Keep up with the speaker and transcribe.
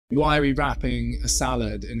Why are we wrapping a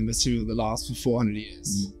salad in a material that lasts for 400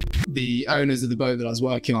 years? The owners of the boat that I was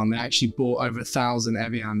working on, they actually bought over 1,000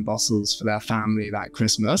 Evian bottles for their family that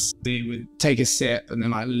Christmas. They would take a sip and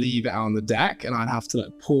then leave it out on the deck, and I'd have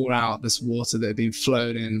to pour out this water that had been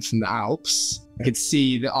flown in from the Alps. I could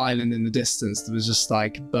see the island in the distance that was just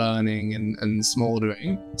burning and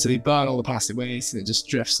smouldering. So they burn all the plastic waste and it just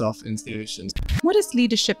drifts off into the ocean. What does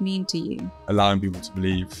leadership mean to you? Allowing people to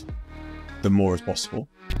believe the more is possible.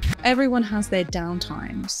 Everyone has their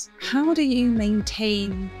downtimes. How do you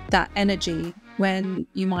maintain that energy when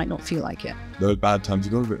you might not feel like it? Those bad times,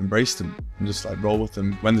 you've got to embrace them and just roll with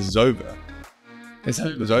them. When this is over, it's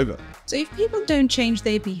over. So if people don't change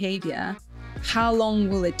their behavior, how long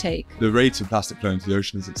will it take? The rate of plastic flowing into the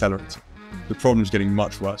ocean is accelerating. The problem is getting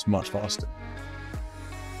much worse, much faster.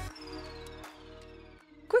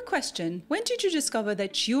 Quick question. When did you discover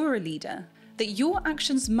that you're a leader? That your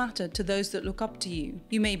actions matter to those that look up to you?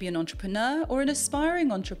 You may be an entrepreneur or an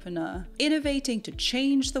aspiring entrepreneur, innovating to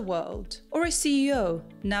change the world, or a CEO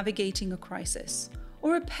navigating a crisis,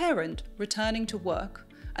 or a parent returning to work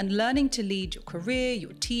and learning to lead your career,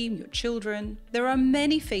 your team, your children. There are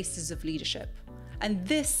many faces of leadership, and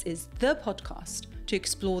this is the podcast to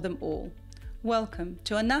explore them all. Welcome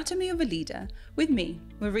to Anatomy of a Leader with me,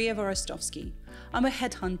 Maria Vorostovsky. I'm a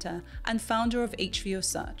headhunter and founder of HVO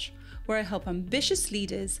Search, where I help ambitious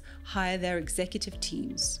leaders hire their executive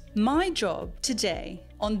teams. My job today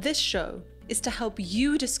on this show is to help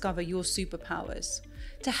you discover your superpowers,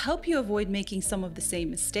 to help you avoid making some of the same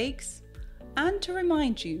mistakes, and to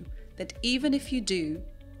remind you that even if you do,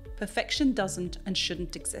 perfection doesn't and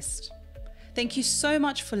shouldn't exist. Thank you so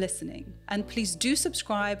much for listening, and please do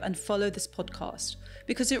subscribe and follow this podcast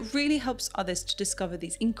because it really helps others to discover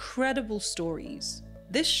these incredible stories.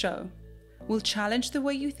 This show will challenge the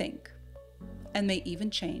way you think and may even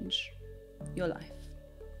change your life.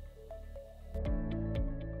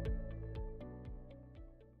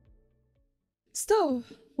 So,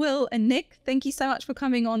 Will and Nick, thank you so much for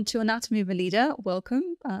coming on to Anatomy of a Leader.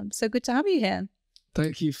 Welcome. So good to have you here.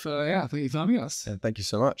 Thank you for having us. Yeah, thank you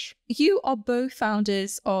so much. You are both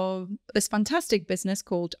founders of this fantastic business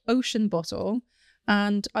called Ocean Bottle,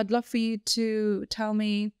 and I'd love for you to tell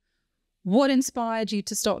me what inspired you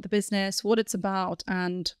to start the business, what it's about,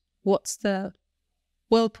 and what's the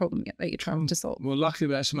world problem that you're trying to solve. Well, luckily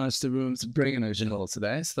we actually managed to bring an Ocean Bottle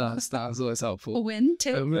today, so that was always helpful. A win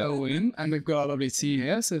too. A real win, and we've got a lovely tea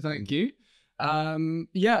here, so thank you.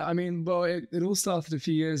 It all started a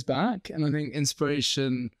few years back, and I think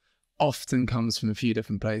inspiration often comes from a few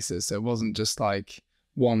different places, so it wasn't just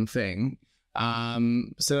one thing.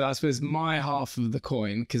 So I suppose my half of the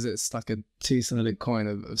coin, because it's a two-sided coin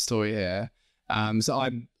of story here. So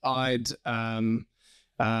I'd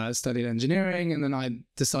studied engineering, and then I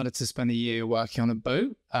decided to spend a year working on a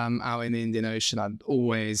boat out in the Indian Ocean. I'd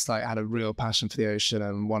always had a real passion for the ocean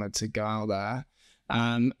and wanted to go out there.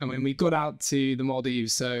 And when we got out to the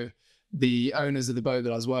Maldives, so the owners of the boat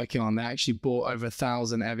that I was working on, they actually bought over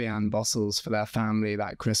 1,000 Evian bottles for their family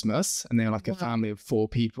that Christmas, and they were a family of 4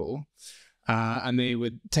 people. And they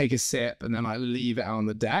would take a sip and then leave it out on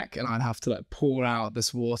the deck, and I'd have to pour out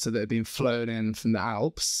this water that had been flown in from the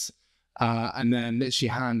Alps, and then literally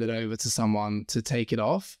hand it over to someone to take it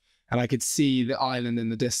off. And I could see the island in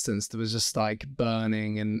the distance that was just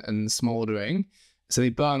burning and smouldering. So they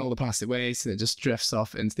burn all the plastic waste and it just drifts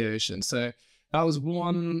off into the ocean. So that was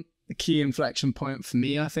one key inflection point for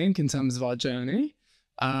me, I think, in terms of our journey.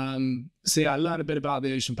 I learned a bit about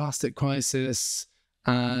the ocean plastic crisis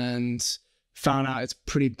and found out it's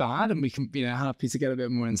pretty bad, and we can, happy to get a bit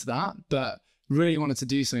more into that, but really wanted to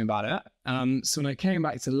do something about it. So when I came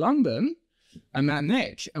back to London, I met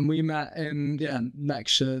Nick, and we met in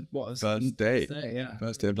lecture, First day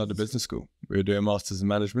of London Business School. We were doing a Masters in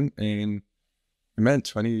Management in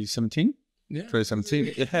 2017? Yeah.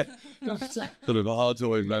 2017, yeah. Sort of hard to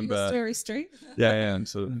always remember. Story street. Yeah, and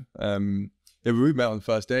sort of, we met on the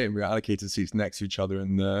first day, and we were allocated seats next to each other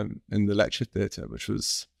in the lecture theatre, which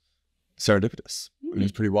was serendipitous. It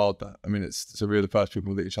was pretty wild that. So we were the first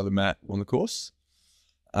people that each other met on the course.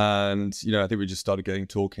 And, I think we just started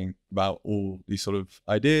talking about all these sort of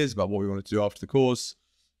ideas about what we wanted to do after the course,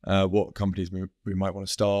 what companies we might want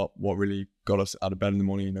to start, what really got us out of bed in the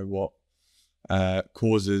morning, what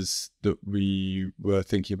causes that we were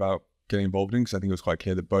thinking about getting involved in, because I think it was quite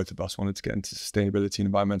clear that both of us wanted to get into sustainability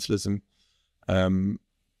and environmentalism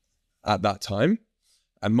at that time.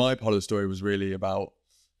 And my part of the story was really about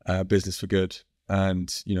business for good,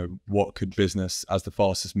 and what could business, as the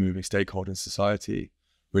fastest moving stakeholder in society,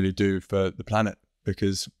 really do for the planet?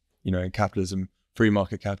 Because in capitalism, free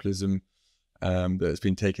market capitalism, that has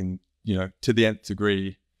been taken to the nth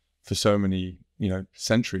degree for so many,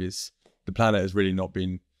 centuries, the planet has really not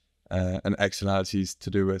been, and externalities to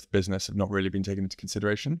do with business have not really been taken into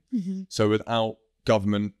consideration. So without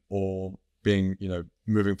government or being,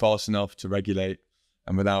 moving fast enough to regulate,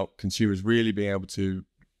 and without consumers really being able to,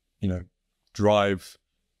 drive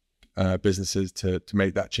businesses to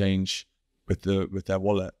make that change with their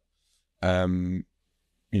wallet, I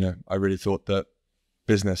really thought that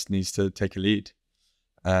business needs to take a lead.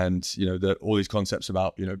 And, that all these concepts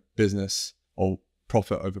about, business or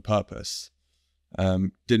profit over purpose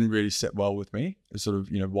didn't really sit well with me. It's sort of,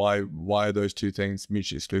 why are those two things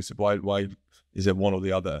mutually exclusive? Why is it one or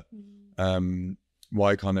the other?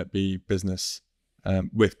 Why can't it be business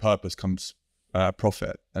with purpose comes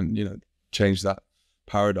profit, and, change that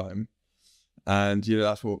paradigm? And,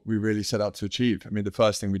 that's what we really set out to achieve. I mean, the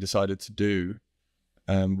first thing we decided to do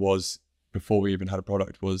was, before we even had a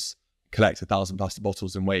product, was collect 1,000 plastic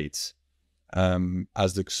bottles and weights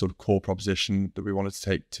as the sort of core proposition that we wanted to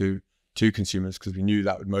take to consumers, because we knew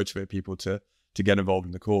that would motivate people to get involved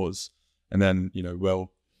in the cause. And then,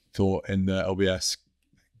 Will thought in the LBS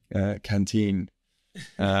canteen,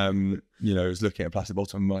 was looking at a plastic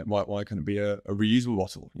bottle and like, why can't it be a reusable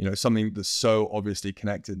bottle? Something that's so obviously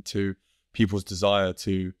connected to people's desire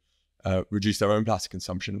to reduce their own plastic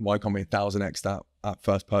consumption. Why can't we 1,000x that at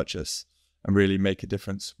first purchase and really make a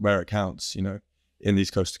difference where it counts, in these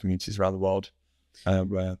coastal communities around the world,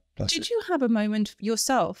 where plastic... Did you have a moment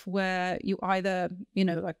yourself where you either,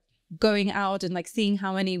 like going out and like seeing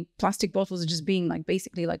how many plastic bottles are just being like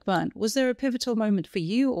basically like burnt? Was there a pivotal moment for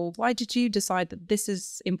you, or why did you decide that this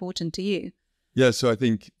is important to you? Yeah, so I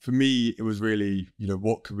think for me, it was really,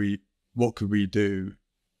 what could we do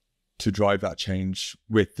to drive that change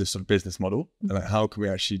with this sort of business model? And like, how can we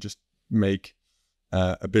actually just make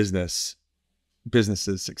a business's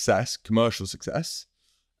success, commercial success,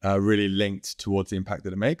 really linked towards the impact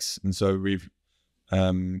that it makes? And so we've,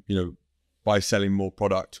 by selling more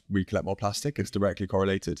product, we collect more plastic. It's directly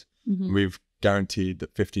correlated. We've guaranteed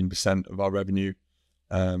that 15% of our revenue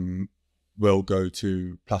will go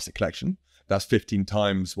to plastic collection. That's 15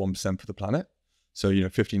 times 1% for the planet. So,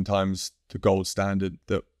 15 times the gold standard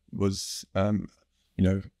that was,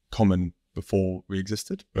 common before we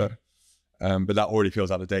existed. But that already feels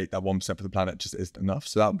out of date. That 1% for the planet just isn't enough.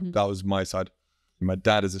 So that was my side. My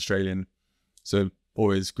dad is Australian, so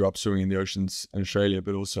always grew up swimming in the oceans in Australia,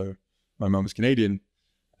 but also my mum was Canadian,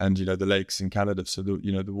 and, the lakes in Canada. So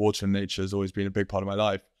the water and nature has always been a big part of my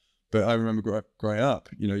life. But I remember growing up,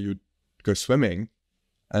 you'd go swimming,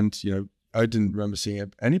 and, I didn't remember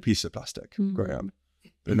seeing any piece of plastic growing up.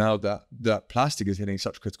 But now that plastic is hitting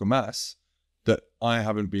such critical mass, that I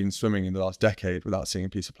haven't been swimming in the last decade without seeing a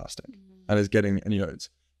piece of plastic. And it's getting, and you're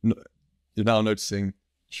now noticing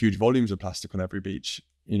huge volumes of plastic on every beach,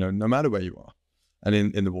 no matter where you are, and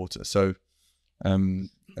in the water. So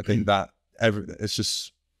I think that it's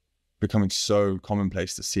just becoming so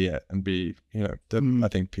commonplace to see it and be, I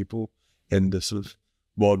think people in the sort of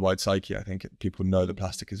worldwide psyche, I think people know that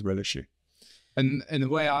plastic is a real issue. And in a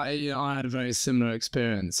way, I had a very similar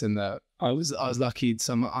experience in that I was lucky.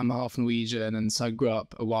 I'm half Norwegian, and so I grew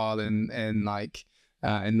up a while in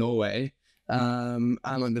Norway, and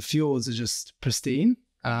like the fjords are just pristine,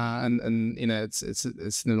 and it's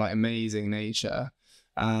like amazing nature,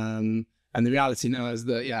 and the reality now is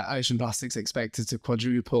that ocean plastic's expected to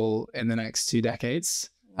quadruple in the next 2 decades,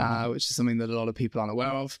 which is something that a lot of people aren't aware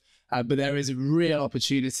of. But there is a real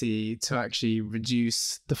opportunity to actually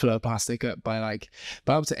reduce the flow of plastic by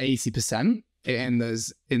up to 80% in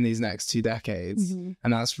these next 2 decades, and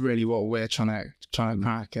that's really what we're trying to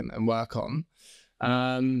crack and work on.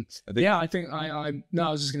 I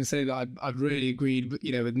was just going to say that I've really agreed,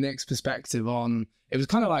 with Nick's perspective on it. Was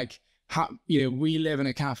kind of like how we live in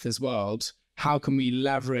a capitalist world. How can we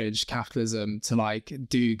leverage capitalism to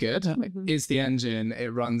do good? It's the engine, it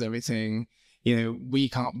runs everything.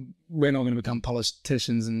 We're not going to become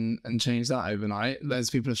politicians and change that overnight. Loads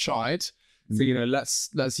of people have tried. So,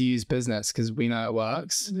 let's use business because we know it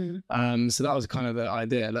works. So that was kind of the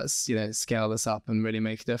idea. Let's, scale this up and really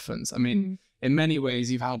make a difference. I mean, in many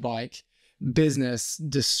ways, you've had business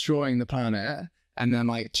destroying the planet, and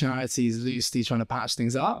then charities loosely trying to patch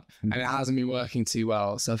things up, and it hasn't been working too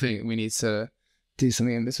well. So I think we need to do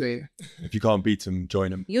something in between. If you can't beat them,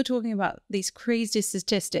 join them. You're talking about these crazy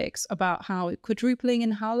statistics about how quadrupling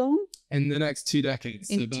in how long? In the next 2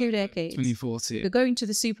 decades. In 2 decades. 2040. You're going to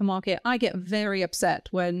the supermarket. I get very upset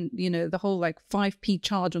when, the whole 5p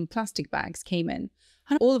charge on plastic bags came in.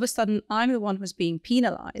 And all of a sudden, I'm the one who's being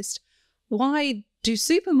penalized. Why do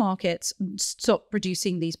supermarkets stop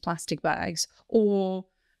producing these plastic bags? Or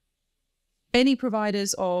any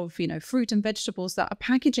providers of, fruit and vegetables that are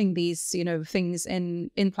packaging these, things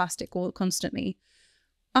in plastic all constantly,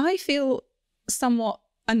 I feel somewhat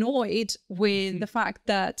annoyed with the fact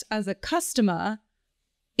that as a customer,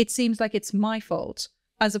 it seems like it's my fault,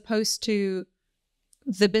 as opposed to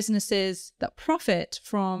the businesses that profit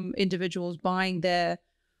from individuals buying their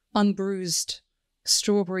unbruised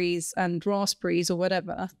strawberries and raspberries or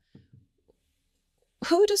whatever.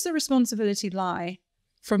 Who does the responsibility lie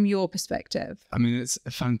from your perspective? I mean, it's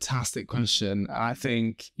a fantastic question. I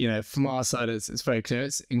think, from our side, it's very clear.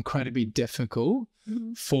 It's incredibly difficult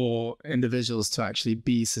for individuals to actually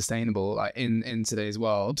be sustainable, like in today's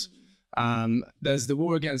world. There's the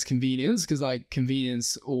war against convenience, because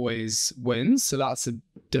convenience always wins. So that's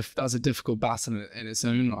a difficult battle in its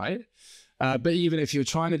own right. But even if you're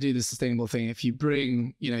trying to do the sustainable thing, if you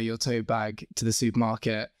bring, your tote bag to the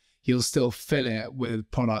supermarket, you'll still fill it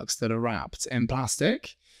with products that are wrapped in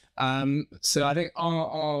plastic. So I think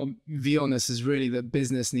our view on this is really that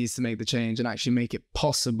business needs to make the change and actually make it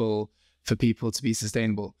possible for people to be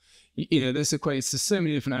sustainable. This equates to so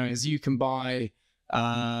many different areas. You can buy,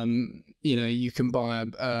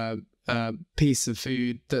 a piece of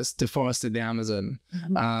food that's deforested the Amazon.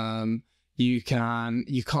 You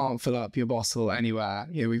can't fill up your bottle anywhere.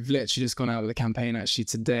 We've literally just gone out with a campaign actually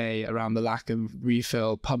today around the lack of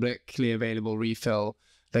publicly available refill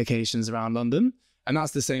locations around London. And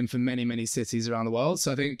that's the same for many, many cities around the world.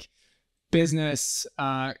 So I think business,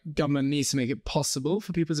 government needs to make it possible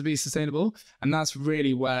for people to be sustainable. And that's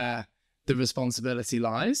really where the responsibility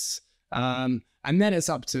lies. And then it's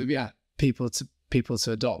up to, people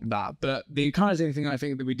to adopt that. But the encouraging thing I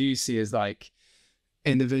think that we do see is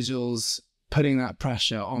individuals putting that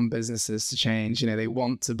pressure on businesses to change. They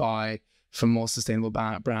want to buy from more sustainable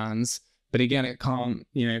brands, but again, it can't,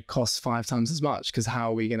 cost 5 times as much, because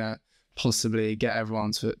how are we going to possibly get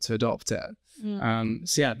everyone to adopt it?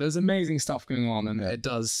 So there's amazing stuff going on, and it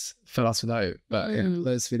does fill us with hope, but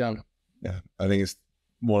loads to be done. Yeah, I think it's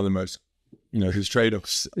one of the most, whose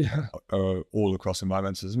trade-offs are all across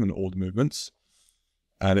environmentalism and all the movements.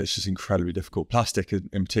 And it's just incredibly difficult. Plastic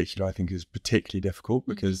in particular, I think, is particularly difficult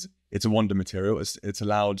because it's a wonder material. It's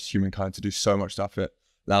allowed humankind to do so much stuff. It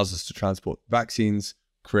allows us to transport vaccines,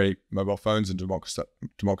 create mobile phones, and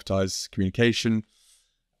democratize communication,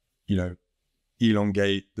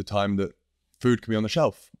 elongate the time that food can be on the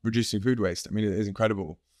shelf, reducing food waste. I mean, it is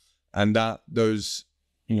incredible. And those,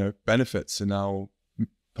 benefits are now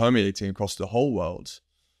permeating across the whole world.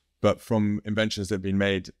 But from inventions that have been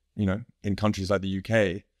made, in countries like the UK,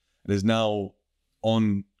 it is now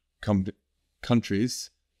on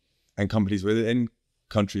countries and companies within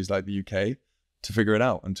countries like the UK to figure it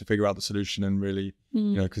out and to figure out the solution, and really,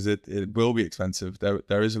 because it will be expensive.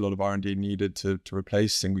 There is a lot of R&D needed to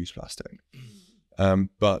replace single-use plastic.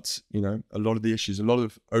 But, a lot of the issues, a lot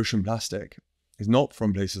of ocean plastic is not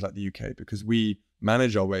from places like the UK, because we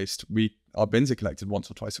manage our waste. Our bins are collected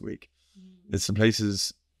once or twice a week. It's the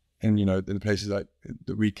places, and in the places that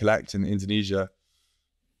we collect in Indonesia,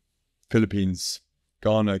 Philippines,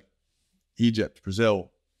 Ghana, Egypt,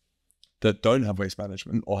 Brazil, that don't have waste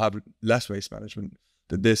management or have less waste management,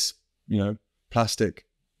 that this, plastic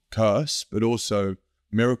curse, but also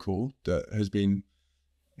miracle that has been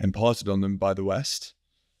imparted on them by the West,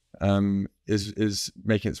 is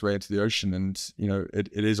making its way into the ocean. And,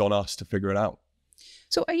 it is on us to figure it out.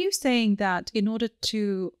 So are you saying that in order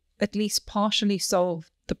to at least partially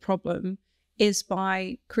solve the problem is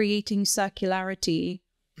by creating circularity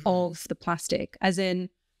of the plastic, as in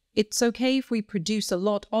it's okay if we produce a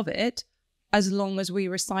lot of it as long as we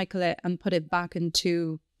recycle it and put it back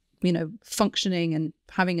into, functioning and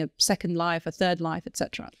having a second life, a third life,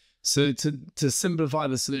 etc.? So to simplify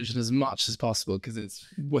the solution as much as possible, because it's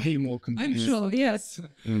way more complex. I'm sure, yes.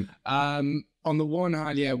 On the one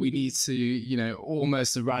hand, we need to,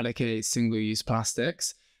 almost eradicate single-use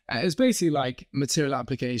plastics. It's basically like material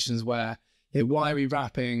applications where, why are we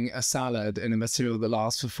wrapping a salad in a material that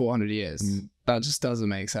lasts for 400 years? That just doesn't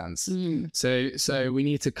make sense. So we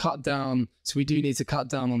need to cut down. So we do need to cut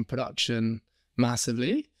down on production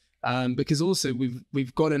massively, because also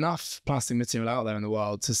we've got enough plastic material out there in the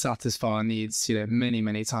world to satisfy our needs, many,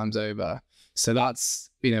 many times over. So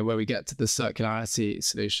that's, where we get to the circularity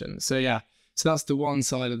solution. So that's the one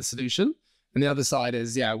side of the solution. And the other side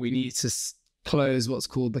is, we need to close what's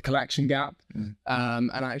called the collection gap,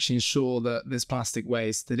 and actually ensure that this plastic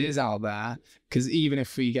waste that is out there, because even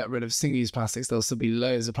if we get rid of single-use plastics, there'll still be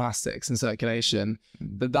loads of plastics in circulation,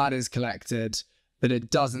 that is collected, that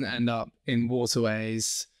it doesn't end up in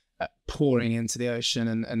waterways, pouring into the ocean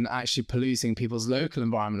and actually polluting people's local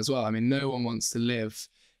environment as well. I mean, no one wants to live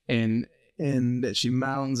in in literally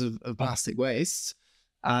mounds of plastic waste.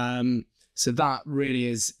 So that really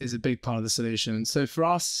is a big part of the solution. So for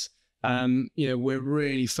us, we're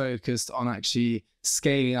really focused on actually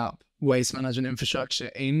scaling up waste management infrastructure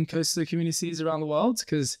in coastal communities around the world,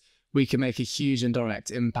 because we can make a huge indirect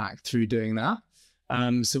impact through doing that.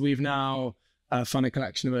 So we've now funded a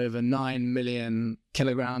collection of over 9 million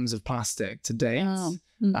kilograms of plastic to date. Wow.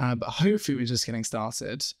 But hopefully we're just getting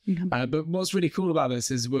started. But what's really cool about this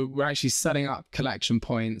is we're actually setting up collection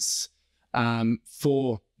points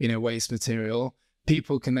for waste material.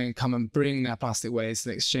 People can then come and bring their plastic waste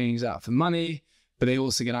and exchange that for money, but they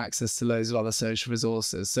also get access to loads of other social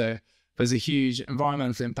resources. So there's a huge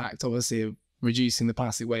environmental impact, obviously, of reducing the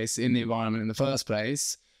plastic waste in the environment in the first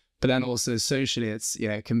place, but then also socially, it's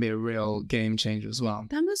it can be a real game changer as well.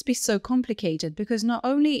 That must be so complicated, because not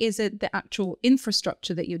only is it the actual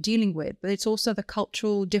infrastructure that you're dealing with, but it's also the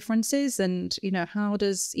cultural differences, and how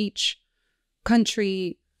does each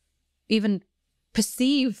country even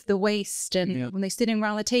perceive the waste, and when they're sitting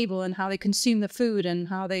around the table, and how they consume the food, and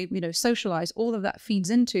how they socialize. All of that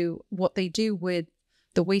feeds into what they do with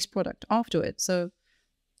the waste product afterwards. So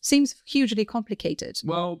seems hugely complicated.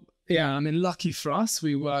 Well, yeah, I mean, lucky for us,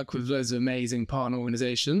 we work with loads of amazing partner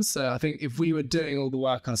organizations. So I think if we were doing all the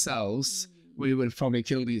work ourselves, we would probably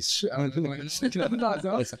kill these. But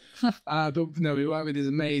no, we work with these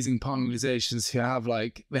amazing partner organizations who have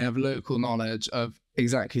they have local knowledge of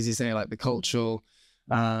exactly, as you say, like the cultural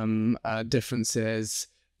differences,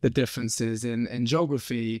 the differences in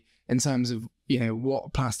geography, in terms of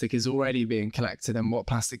what plastic is already being collected and what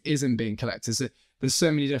plastic isn't being collected. So there's so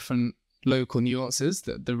many different local nuances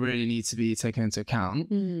that really need to be taken into account.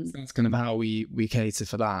 So that's kind of how we cater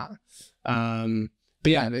for that. But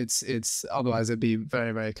yeah, it's otherwise it'd be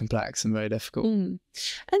very, very complex and very difficult. And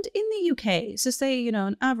in the UK, so say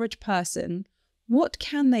an average person, what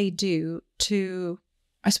can they do to,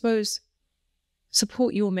 I suppose,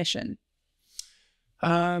 support your mission?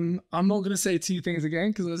 I'm not going to say two things again,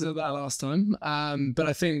 because I said that last time. But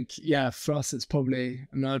I think, for us, it's probably,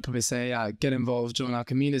 I'd probably say, get involved, join our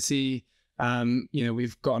community.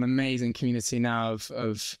 We've got an amazing community now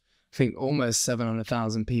of I think almost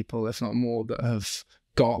 700,000 people, if not more, that have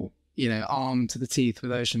got, armed to the teeth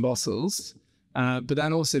with ocean bottles. But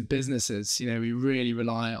then also businesses, we really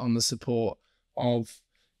rely on the support of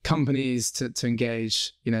companies to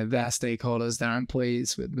engage, their stakeholders, their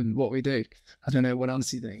employees with what we do. I don't know, what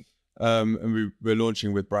else do you think? And we're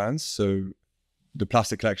launching with brands. So the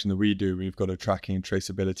plastic collection that we do, we've got a tracking and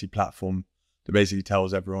traceability platform that basically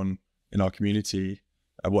tells everyone in our community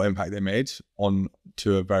what impact they made on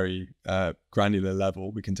to a very granular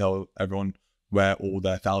level. We can tell everyone where all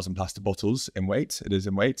their 1,000 plastic bottles in weight, it is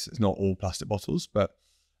in weight, it's not all plastic bottles, but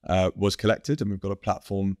was collected. And we've got a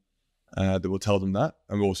platform that will tell them that.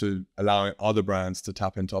 And we're also allowing other brands to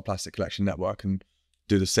tap into our plastic collection network and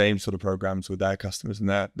do the same sort of programs with their customers and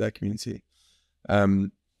their community.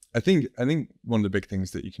 I think one of the big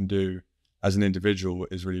things that you can do as an individual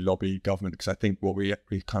is really lobby government, because I think what we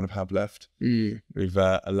kind of have left, we've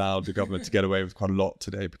allowed the government to get away with quite a lot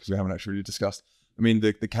today, because we haven't actually really discussed. I mean,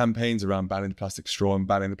 the campaigns around banning the plastic straw and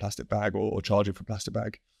banning the plastic bag or charging for a plastic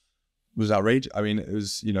bag was outrageous. I mean, it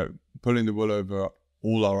was, pulling the wool over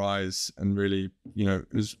all our eyes, and really,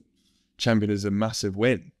 it was championed as a massive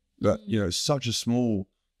win. But, it's such a small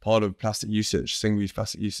part of plastic usage, single-use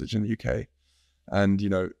plastic usage in the UK. And,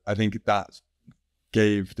 I think that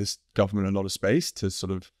gave this government a lot of space to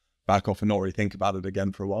sort of back off and not really think about it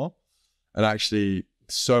again for a while. And actually,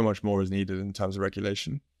 so much more is needed in terms of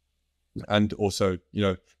regulation. And also,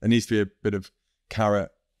 there needs to be a bit of carrot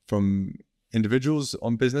from individuals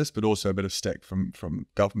on business, but also a bit of stick from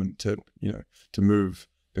government to move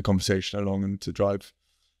the conversation along and to drive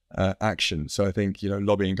action. So I think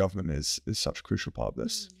lobbying government is such a crucial part of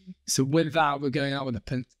this. So with that, we're going out with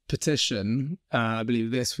a petition, I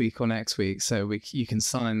believe this week or next week. So you can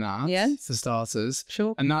sign that for starters.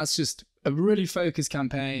 Sure. And that's just a really focused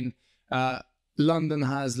campaign. London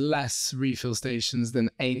has less refill stations than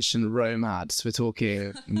ancient Rome had. So we're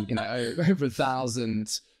talking, over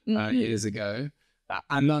 1,000 years ago,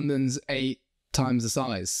 and London's 8 times the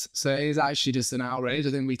size. So it is actually just an outrage.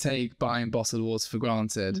 I think we take buying bottled water for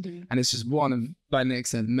granted, and it's just one of, like Nick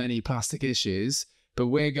said, many plastic issues. But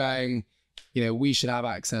we're going, we should have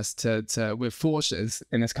access to we're fortunate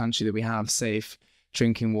in this country that we have safe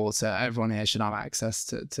drinking water. Everyone here should have access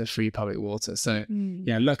to free public water. So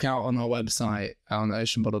look out on our website on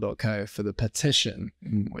oceanbottle.co for the petition,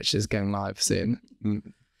 which is going live soon.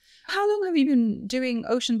 How long have you been doing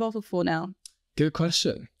Ocean Bottle for now? Good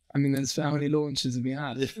question. I mean, there's how many launches have we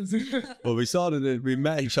had? Well, we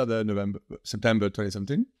met each other in September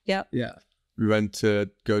 2017. Yeah. Yeah. we went to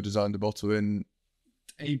go design the bottle in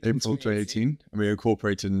April 2018, and we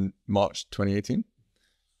incorporated in March 2018.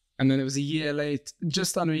 And then it was a year late,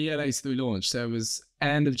 just under a year later that we launched. So it was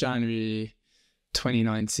end of January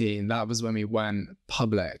 2019. That was when we went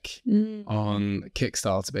public on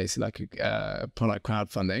Kickstarter, basically like a product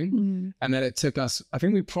crowdfunding. And then it took us, I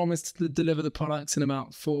think we promised to deliver the products in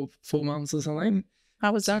about four months or something.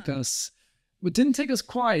 How was that? It didn't take us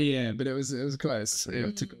quite a year, but it was close.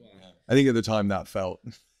 It took a while. I think at the time that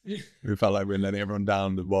we felt like we were letting everyone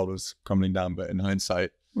down. The world was crumbling down, but in hindsight,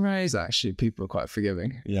 right, actually, people were quite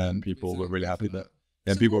forgiving. Yeah, and people were really happy that.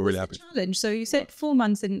 Yeah, so people were really happy. Challenge. So you said 4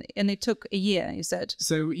 months, and it took a year. You said.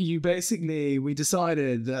 So we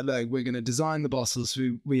decided that like we're going to design the bottles.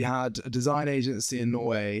 We had a design agency in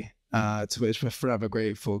Norway, to which we're forever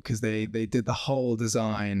grateful, because they did the whole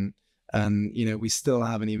design, and we still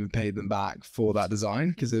haven't even paid them back for that design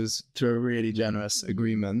because it was through a really generous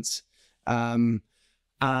agreement.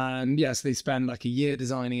 And yes, they spent like a year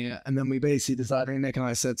designing it, and then we basically decided, Nick and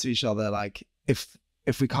I said to each other, like,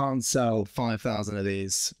 if we can't sell 5,000 of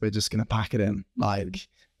these, we're just going to pack it in. Like,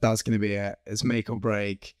 that's going to be it. It's make or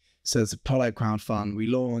break. So it's a product crowdfund. We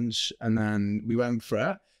launch, and then we went for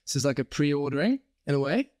it. So it's like a pre-ordering in a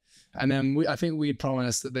way. And then I think we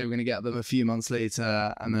promised that they were going to get them a few months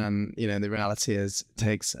later. And then, the reality is it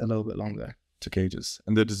takes a little bit longer. Took ages.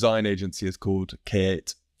 And the design agency is called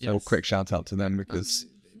K8. So Yes. quick shout out to them, because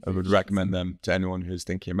I would recommend them to anyone who's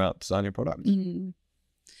thinking about designing a product.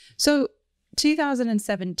 So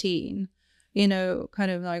 2017,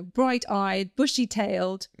 kind of like bright-eyed,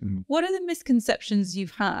 bushy-tailed. What are the misconceptions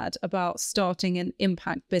you've had about starting an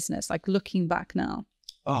impact business, like looking back now?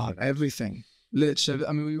 Oh, everything. Literally.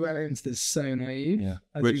 I mean, we went into this so naive. Yeah.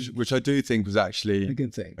 Which I do think was actually a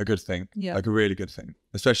good thing. A good thing. Yeah. Like a really good thing.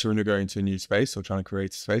 Especially when you're going to a new space or trying to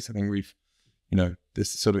create a space. I think we've,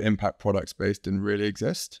 this sort of impact product space didn't really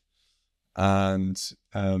exist. And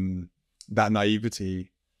that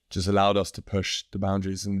naivety just allowed us to push the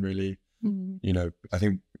boundaries and really, I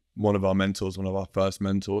think one of our first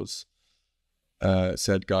mentors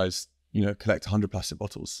said, guys, collect 100 plastic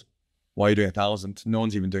bottles. Why are you doing 1,000? No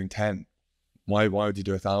one's even doing 10. Why would you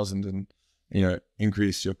do 1,000 and,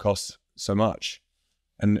 increase your costs so much?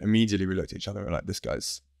 And immediately we looked at each other and were like, this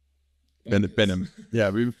guy's been him.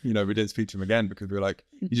 Yeah, we didn't speak to him again because we were like,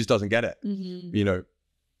 he just doesn't get it.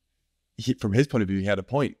 From his point of view, he had a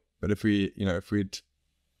point. But if we'd,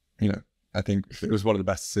 I think it was one of the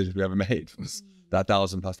best decisions we ever made, was that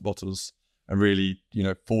 1,000 plastic bottles, and really,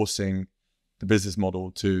 forcing the business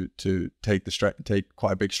model to take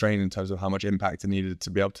quite a big strain in terms of how much impact it needed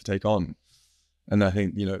to be able to take on. And I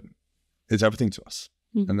think, it's everything to us.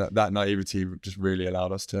 And that naivety just really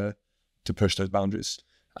allowed us to push those boundaries.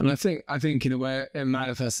 And I think in a way it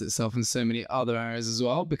manifests itself in so many other areas as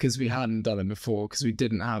well, because we hadn't done it before, because we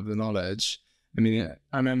didn't have the knowledge. I mean,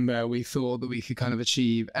 I remember we thought that we could kind of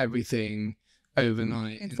achieve everything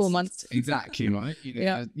overnight. In 4 months. Exactly, right?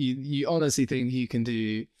 Yeah. You honestly think you can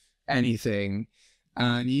do anything.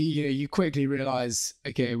 And you quickly realize,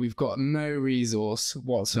 okay, we've got no resource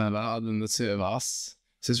whatsoever other than the two of us.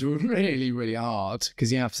 So it's really, really hard,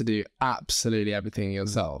 because you have to do absolutely everything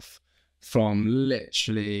yourself, from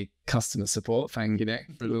literally customer support, thank you, Nick,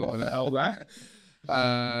 for a little bit of help there,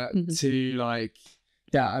 to like,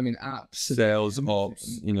 apps, sales,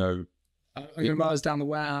 ops, I remember I was down the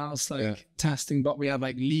warehouse, testing, but we had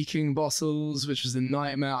like leaking bottles, which was a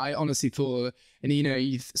nightmare. I honestly thought,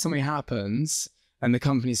 and something happens and the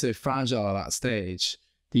company's so fragile at that stage,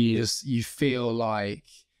 that you feel like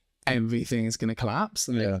everything is going to collapse,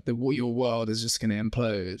 and your world is just going to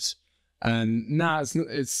implode. And now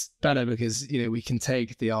it's better, because we can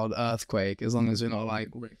take the odd earthquake as long as we're not like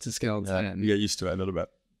Richter scale 10. You get used to it a little bit.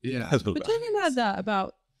 Yeah. But talking about that,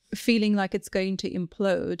 about feeling like it's going to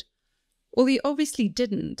implode, well, you obviously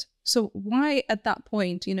didn't. So why at that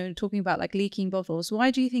point, talking about like leaking bottles,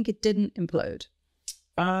 why do you think it didn't implode?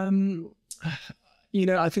 I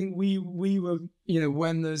think we were,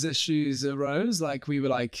 when those issues arose, like we were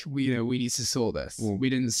like, we need to sort this.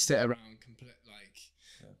 We didn't sit around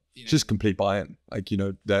just complete buy-in. Like,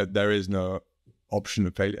 there is no option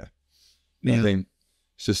of failure. Yeah. I think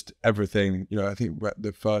it's just everything, I think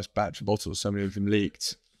the first batch of bottles, so many of them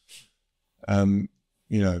leaked. That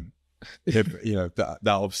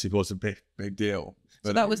obviously was a big deal. But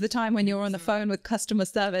So that was the time when you were on the phone with customer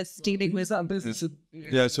service dealing with that business.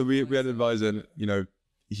 Yeah, so we had an advisor,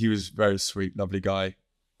 he was a very sweet, lovely guy,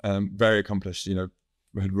 very accomplished,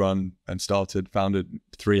 had run and founded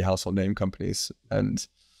 3 household name companies. And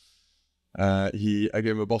I gave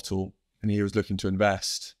him a bottle and he was looking to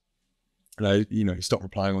invest. And he stopped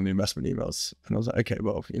replying on the investment emails. And I was like, okay,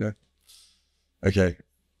 well, okay,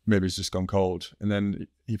 maybe it's just gone cold. And then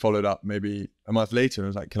he followed up maybe a month later and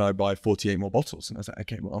was like, can I buy 48 more bottles? And I was like,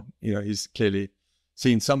 okay, well, you know, he's clearly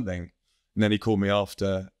seen something. And then he called me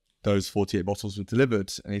after those 48 bottles were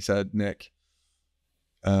delivered, and he said, Nick,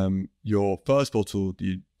 your first bottle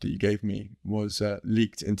that you gave me was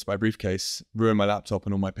leaked into my briefcase, ruined my laptop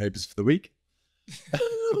and all my papers for the week.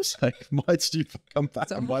 I was like, why did you come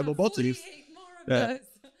back and buy more bottles? Yeah.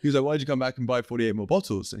 He was like, why did you come back and buy 48 more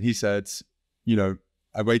bottles? And he said, you know,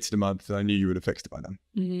 I waited a month and I knew you would have fixed it by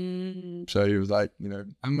then. So he was like, you know,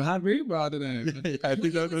 I'm happy, but I don't know. yeah, I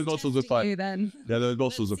think those bottles were fine. Then. Yeah, those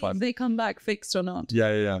bottles were fine. They come back fixed or not?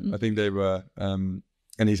 Yeah. I think they were, and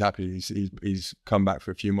he's happy. He's come back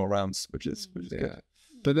for a few more rounds, which is good.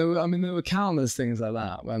 But there were countless things like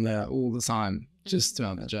that when they're all the time, just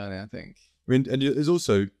throughout the journey, I think. I mean, and there's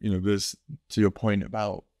also, you know, there's to your point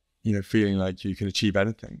about, you know, feeling like you can achieve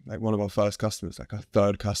anything. Like one of our first customers, like our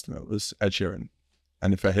third customer, was Ed Sheeran.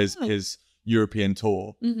 And for his European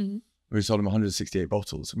tour, we sold him 168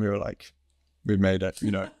 bottles. And we were like, we've made it, you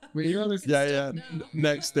know. Yeah.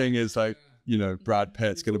 Next thing is like, you know, Brad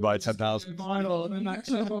Pitt's going to buy 10,000.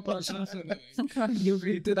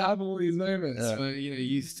 You did have all these moments where, you know,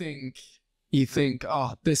 you think,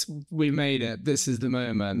 oh, we made it. This is the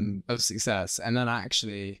moment of success. And then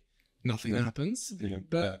actually nothing happens. Yeah.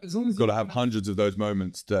 But as long as you've got to have hundreds of those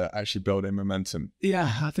moments to actually build in momentum.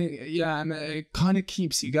 Yeah, I think, and it kind of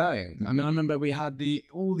keeps you going. I mean, I remember we had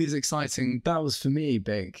all these exciting, that was for me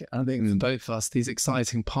big, I think for both of us, these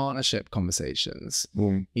exciting partnership conversations,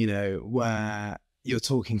 you know, where you're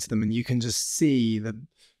talking to them and you can just see the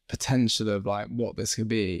potential of like what this could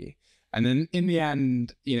be. And then in the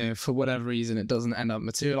end, you know, for whatever reason, it doesn't end up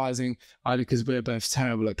materializing, either because we're both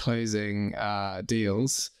terrible at closing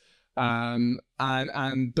deals. You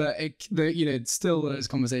know, still those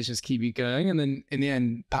conversations keep you going, and then in the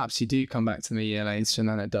end, perhaps you do come back to them a year later, and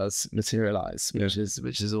then it does materialize, which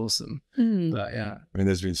is awesome. But yeah, I mean,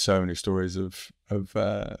 there's been so many stories of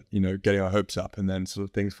you know, getting our hopes up and then sort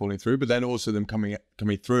of things falling through, but then also them coming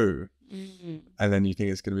through, and then you think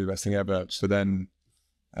it's going to be the best thing ever. So then,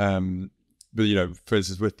 but you know, for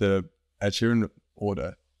instance, with the Ed Sheeran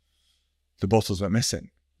order, the bottles went missing.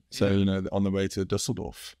 So, you know, on the way to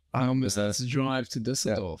Dusseldorf. I almost had to drive to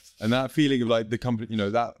Dusseldorf. Yeah. And that feeling of like the company, you know,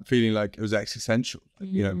 that feeling like it was existential. Like,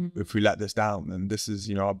 you know, if we let this down, then this is,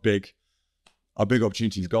 you know, our big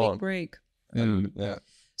opportunity's gone. Big break. Yeah.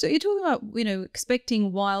 So you're talking about, you know,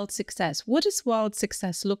 expecting wild success. What does wild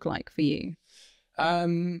success look like for you?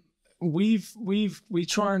 We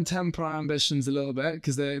try and temper our ambitions a little bit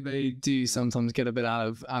because they do sometimes get a bit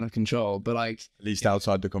out of control. But like, at least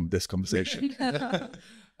outside this conversation.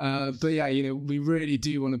 But yeah, you know, we really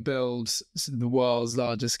do want to build the world's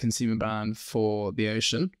largest consumer brand for the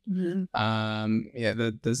ocean.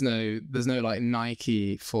 There's no like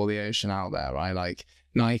Nike for the ocean out there, right? Like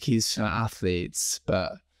Nike's for athletes,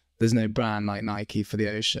 but there's no brand like Nike for the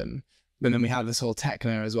ocean. And then we have this whole tech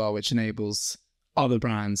layer as well, which enables other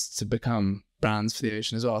brands to become brands for the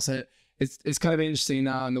ocean as well. So it's kind of interesting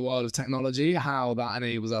now in the world of technology, how that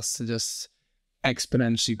enables us to just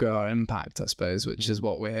exponentially grow our impact, I suppose, which is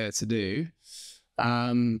what we're here to do.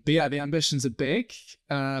 But yeah, the ambitions are big,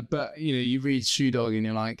 but you know, you read Shoe Dog and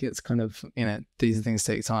you're like, it's kind of, you know, these things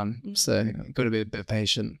take time, so you've got to be a bit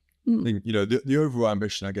patient. I think, you know, the overall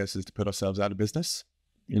ambition, I guess, is to put ourselves out of business,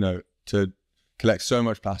 you know, to collect so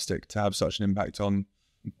much plastic, to have such an impact on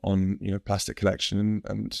you know, plastic collection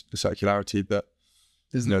and the circularity that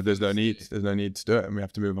there's no need to do it, and we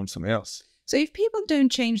have to move on to something else. So if people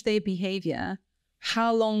don't change their behavior,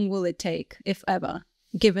 how long will it take, if ever,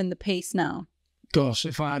 given the pace now? Gosh,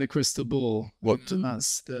 if I had a crystal ball,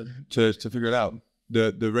 that's to figure it out.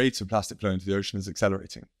 The rate of plastic flow into the ocean is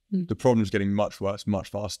accelerating. The problem is getting much worse,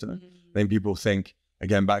 much faster. I think people think,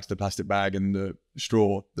 again, back to the plastic bag and the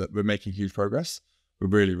straw, that we're making huge progress. We're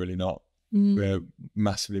really, really not. We're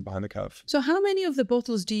massively behind the curve. So how many of the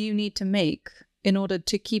bottles do you need to make in order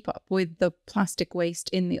to keep up with the plastic waste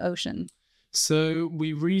in the ocean? So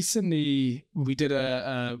we did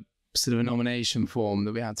a sort of a nomination form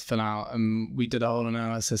that we had to fill out, and we did a whole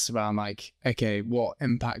analysis around like, okay, what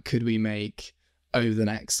impact could we make over the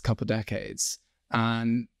next couple of decades?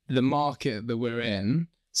 And the market that we're in,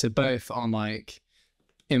 so both on like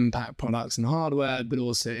impact products and hardware, but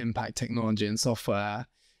also impact technology and software,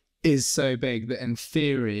 is so big that in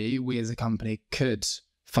theory, we as a company could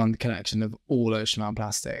fund collection of all ocean-bound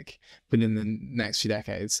plastic within the next few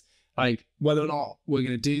decades. Like, whether or not we're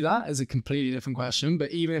going to do that is a completely different question.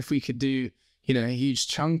 But even if we could do, you know, a huge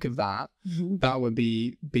chunk of that, that would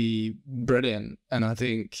be brilliant. And I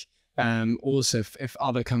think Also, if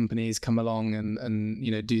other companies come along and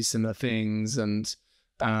you know, do similar things, and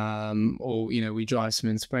or you know, we drive some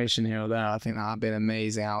inspiration here or there, I think that'd be an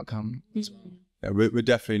amazing outcome as well. Yeah, we're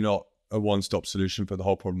definitely not a one-stop solution for the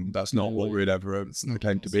whole problem. That's not what we'd ever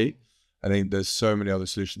claim to be. I think there's so many other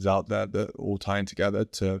solutions out there that are all tying together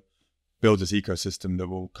to build this ecosystem that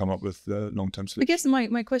will come up with the long-term solution. I guess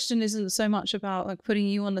my question isn't so much about like putting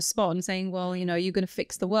you on the spot and saying, well, you know, you're going to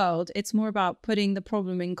fix the world. It's more about putting the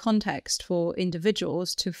problem in context for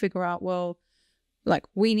individuals to figure out, well, like,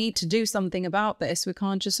 we need to do something about this. We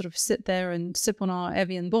can't just sort of sit there and sip on our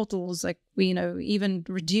Evian bottles. Like, we, you know, even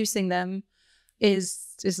reducing them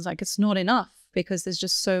is like, it's not enough because there's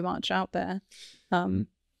just so much out there.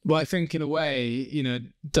 Well, I think in a way, you know,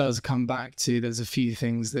 it does come back to, there's a few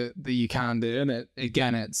things that you can do. And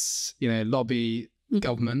it's, you know, lobby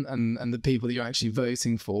government and the people that you're actually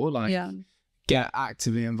voting for, like, get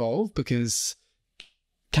actively involved, because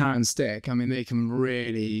carrot and stick, I mean, they can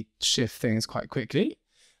really shift things quite quickly.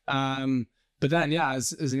 But then, yeah,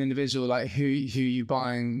 as an individual, like, who you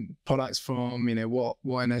buying products from, you know,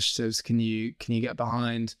 what initiatives can you get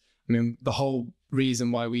behind? I mean, the whole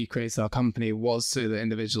reason why we created our company was so that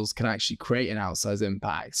individuals can actually create an outsized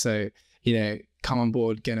impact. So, you know, come on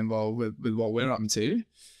board, get involved with what we're up to.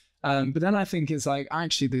 But then I think it's like,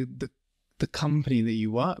 actually the company that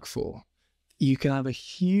you work for, you can have a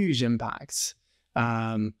huge impact.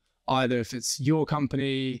 Either if it's your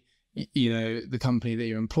company, you know, the company that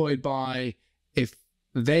you're employed by, if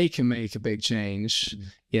they can make a big change,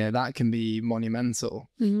 yeah, that can be monumental.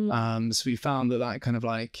 So we found that kind of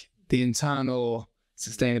like the internal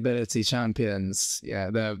sustainability champions, yeah,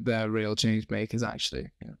 they're real change makers, actually.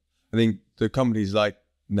 Yeah. I think the companies like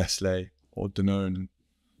Nestle or Danone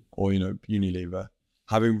or, you know, Unilever,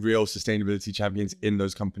 having real sustainability champions in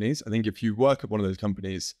those companies. I think if you work at one of those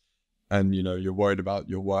companies and, you know, you're worried about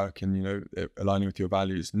your work and, you know, aligning with your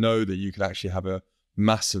values, know that you could actually have a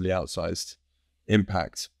massively outsized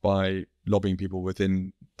impact by lobbying people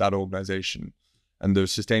within that organization. And the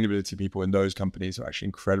sustainability people in those companies are actually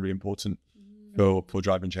incredibly important for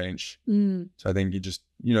driving change. So I think you just,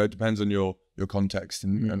 you know, it depends on your context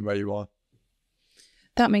and where you are.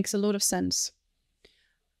 That makes a lot of sense.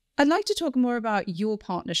 I'd like to talk more about your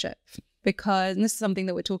partnership, because, and this is something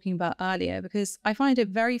that we're talking about earlier, because I find it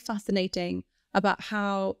very fascinating about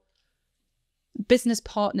how business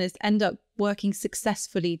partners end up working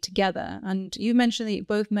successfully together. And you mentioned that you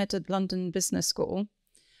both met at London Business School.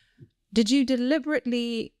 Did you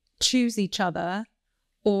deliberately choose each other,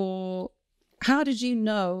 or how did you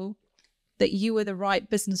know that you were the right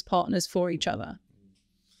business partners for each other?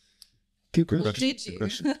 Good question. Did you?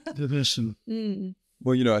 Good question.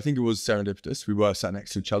 Well, you know, I think it was serendipitous. We were sat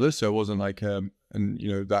next to each other, so it wasn't like, and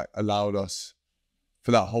you know, that allowed us,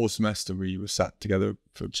 for that whole semester, we were sat together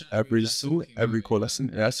for every core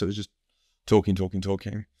lesson. Yeah, so it was just talking.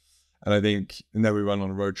 And I think, and then we went on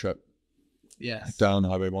a road trip. Yes. Down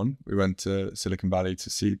Highway 1. We went to Silicon Valley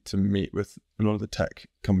to meet with a lot of the tech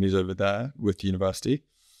companies over there with the university.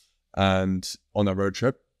 And on that road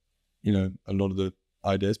trip, you know, a lot of the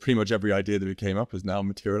ideas, pretty much every idea that we came up has now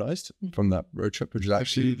materialized from that road trip, which is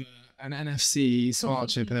actually an NFC smart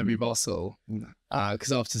chip in every bottle.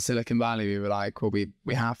 Because after Silicon Valley, we were like, well,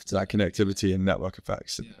 we have to. That connectivity and network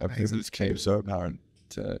effects, and everything that became so apparent.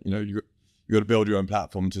 You know, you got to build your own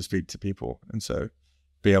platform to speak to people, and so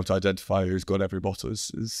being able to identify who's got every bottle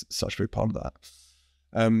is such a big part of that.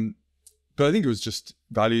 But I think it was just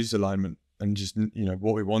values alignment and just, you know,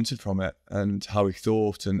 what we wanted from it and how we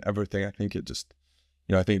thought and everything. I think it just,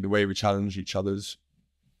 you know, I think the way we challenge each other's,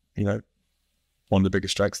 you know, one of the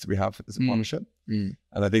biggest strengths that we have as a partnership. And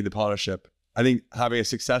I think I think having a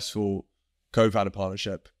successful co-founder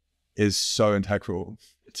partnership is so integral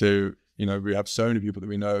to, you know, we have so many people that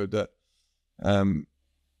we know that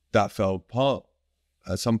that fell apart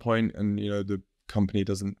at some point, and, you know, the company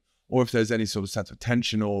doesn't, or if there's any sort of sense of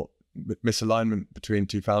tension or misalignment between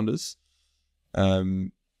two founders,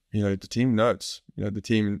 you know, the team knows,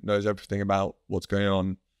 everything about what's going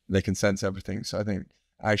on. They can sense everything. So I think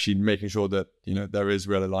actually making sure that, you know, there is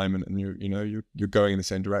real alignment and you're going in the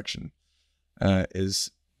same direction is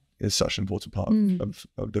such an important part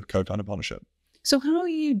of the co-founder partnership. So how are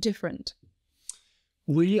you different?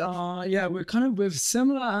 We're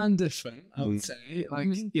similar and different, I would say. Like,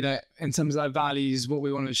 you know, in terms of our values, what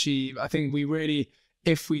we want to achieve, I think we really,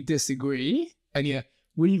 if we disagree, and yeah,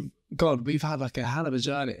 we've had like a hell of a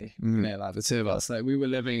journey, you know, like the two of us. Like, we were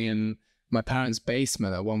living in my parents'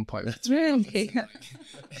 basement at one point. Really?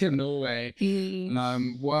 In Norway.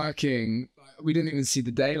 Working, we didn't even see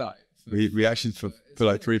the daylight. We actually, for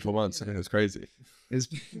like 3-4 months, I think it was crazy. It's,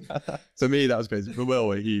 For me, that was crazy. For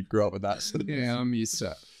Will, he grew up with that. So. yeah, I'm used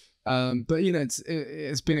to it. But you know,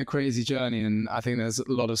 it's been a crazy journey, and I think there's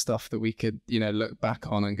a lot of stuff that we could, you know, look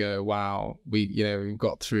back on and go, wow, we've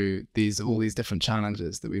got through all these different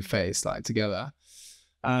challenges that we've faced like together.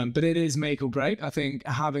 But it is make or break. I think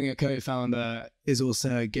having a co-founder is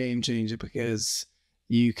also a game changer, because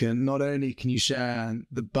you can not only can you share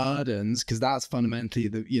the burdens, because that's fundamentally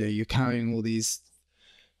you're carrying all these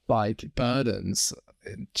like burdens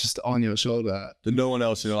just on your shoulder that no one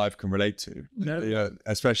else in your life can relate to. No. You know,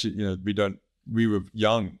 especially, you know, we were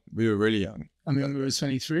young. We were really young. I mean, we were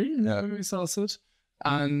 23 when we started.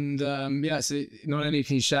 And so not only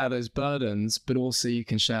can you share those burdens, but also you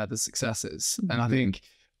can share the successes. And I think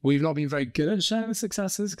we've not been very good at sharing the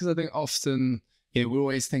successes, because I think often, you know, we're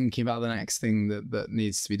always thinking about the next thing that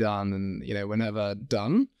needs to be done, and, you know, we're never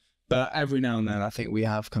done. But every now and then, I think we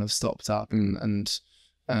have kind of stopped up and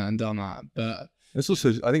done that. But it's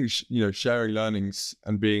also, I think, you know, sharing learnings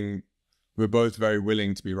and we're both very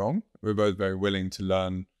willing to be wrong. We're both very willing to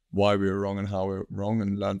learn why we were wrong and how we were wrong,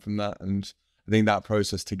 and learn from that. And I think that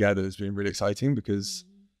process together has been really exciting, because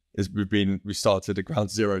we started at ground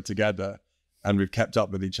zero together, and we've kept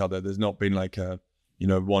up with each other. There's not been like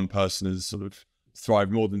one person has sort of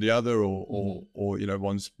thrived more than the other, or you know,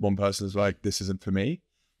 one person is like, this isn't for me.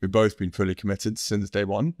 We've both been fully committed since day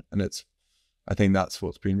one, and I think that's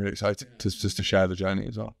what's been really exciting, just to share the journey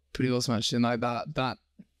as well. Pretty awesome, actually. And like that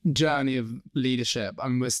journey of leadership, I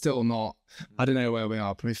mean, we're still not, I don't know where we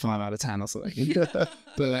are, probably 5 out of 10 or something,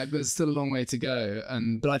 but there's still a long way to go.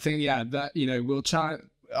 But I think, that, you know,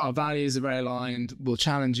 our values are very aligned. We'll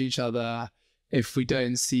challenge each other if we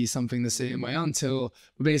don't see something the same way, until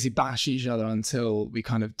we basically bash each other until we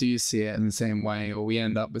kind of do see it in the same way, or we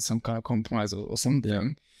end up with some kind of compromise or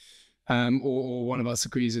something. Or one of us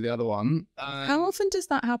agrees with the other one. How often does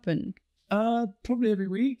that happen? Probably every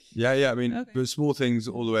week. Yeah. I mean, the small things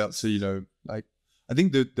all the way up to, you know, like, I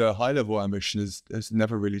think the high level ambition has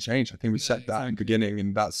never really changed. I think we set that in the beginning,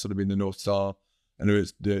 and that's sort of been the North Star. And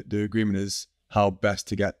the agreement is how best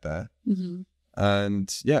to get there. Mm-hmm.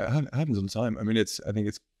 And yeah, it happens all the time. I mean, I think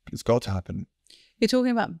it's got to happen. You're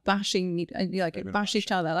talking about bashing, bash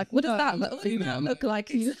each other. Like, what does that look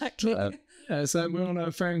like exactly? Yeah, so we're on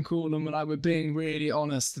a phone call, and we're being really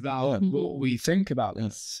honest about what we think about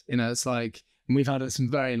this. You know, it's like, and we've had some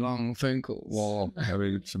very long phone calls. Well, I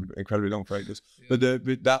mean, some incredibly long phone calls. But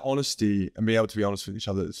that honesty and being able to be honest with each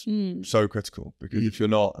other is so critical, because if you're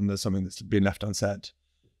not, and there's something that's been left unsaid,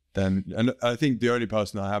 then, and I think the only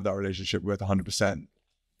person I have that relationship with 100%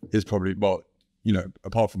 is probably, well, you know,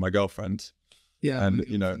 apart from my girlfriend. Yeah. And,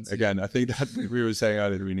 you know, again, I think that we were saying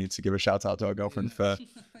earlier, we need to give a shout out to our girlfriend for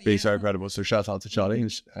being so incredible. So shout out to Charlie.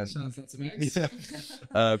 And shout out to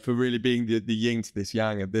Max. For really being the yin to this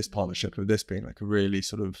yang of this partnership, of this being like a really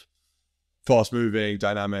sort of fast moving,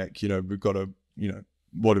 dynamic, you know, we've got to, you know,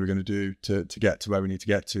 what are we going to do to get to where we need to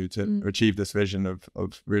get to achieve this vision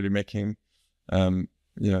of really making, you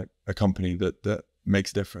know, a company that makes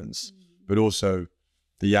a difference, but also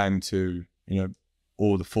the yang to, you know,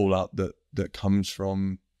 all the fallout that comes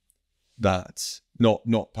from that,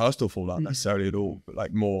 not personal fallout necessarily at all, but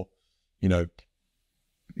like more, you know,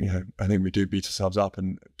 I think we do beat ourselves up.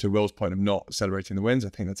 And to Will's point of not celebrating the wins, I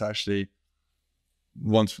think that's actually,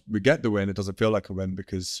 once we get the win, it doesn't feel like a win,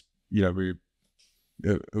 because, you know,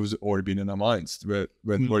 it was already been in our minds. We're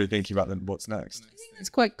already thinking about what's next. I think it's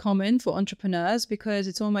quite common for entrepreneurs, because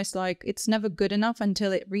it's almost like it's never good enough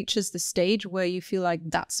until it reaches the stage where you feel like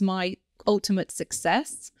that's my ultimate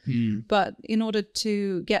success. But in order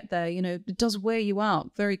to get there, you know, it does wear you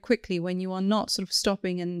out very quickly when you are not sort of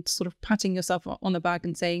stopping and sort of patting yourself on the back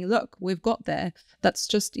and saying, look, we've got there. That's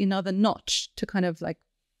just another notch to kind of like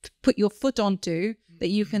put your foot onto, that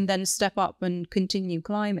you can then step up and continue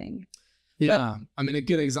climbing. Yeah, I mean, a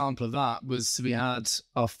good example of that was we had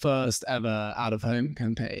our first ever out-of-home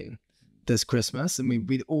campaign this Christmas, and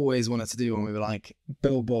we'd always wanted to do one. We were like,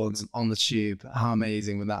 billboards on the tube, how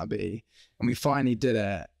amazing would that be? And we finally did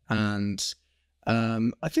it, and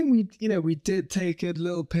I think we did take a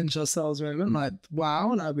little pinch ourselves moment, like,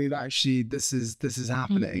 wow, like we've actually, this is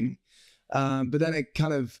happening. But then it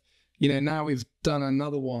kind of, you know, now we've done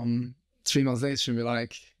another one 3 months later, and we're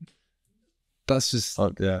like, that's just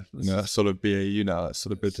that's sort of BAU now. That's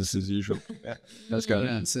sort of business as usual. Yeah, that's good.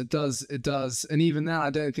 Yeah, so it does, and even now, I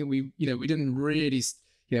don't think we didn't really,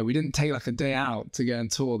 we didn't take like a day out to go and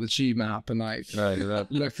tour the tube map and like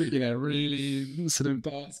look at, really sort of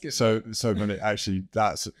basket. So funny. Actually,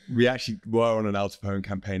 we actually were on an out of home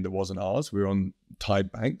campaign that wasn't ours. We were on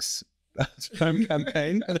Tide Bank's home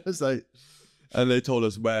campaign, and it was like, and they told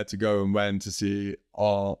us where to go and when to see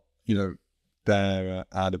our, their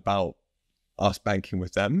ad about us banking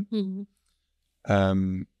with them.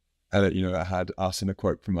 And it, you know, it had us in a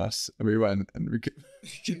quote from us, and we went and we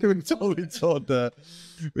toured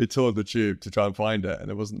the tube to try and find it, and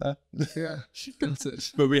it wasn't there. Yeah, got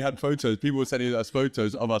it. But we had photos. People were sending us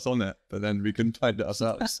photos of us on it, but then we couldn't find it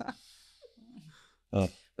ourselves. But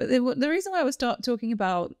the reason why I was talking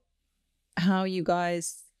about how you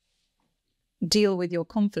guys deal with your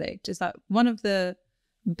conflict is that one of the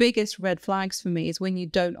biggest red flags for me is when you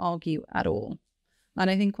don't argue at all. And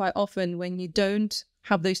I think quite often when you don't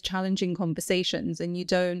have those challenging conversations and you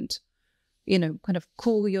don't, you know, kind of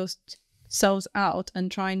call yourselves out and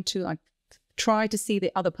try to see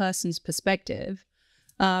the other person's perspective,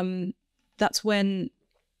 that's when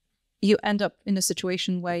you end up in a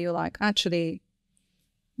situation where you're like, actually,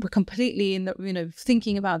 we're completely in the, you know,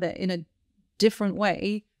 thinking about it in a different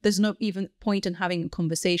way. There's no even point in having a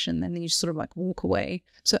conversation, and then you just sort of like walk away.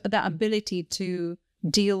 So that ability to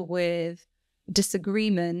deal with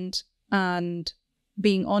disagreement and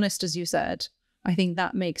being honest, as you said, I think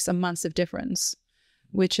that makes a massive difference,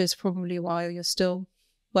 which is probably why you're still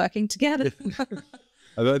working together.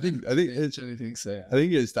 I think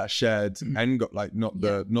it's that shared end goal, like not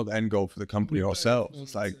the end goal for the company or ourselves.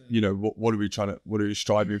 It's like, you know, what are we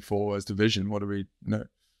striving for as the vision? What are we, you know,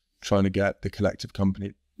 trying to get the collective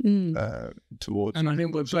company towards? And I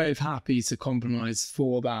think we're both happy to compromise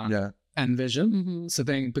for that end vision. So I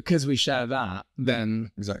think because we share that,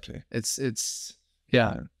 then exactly it's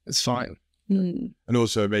fine. And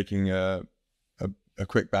also making a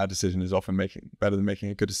quick bad decision is often better than making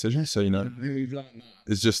a good decision. So, you know, I think we've learned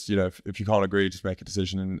that. It's just, you know, if you can't agree, just make a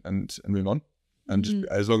decision and move on. And just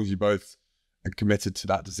as long as you both are committed to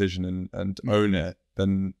that decision and own it,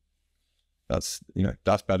 then that's, you know,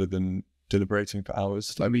 that's better than deliberating for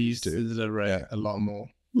hours. Like we used to deliberate a lot more.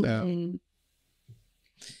 Yeah.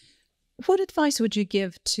 What advice would you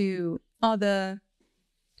give to other,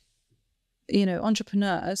 you know,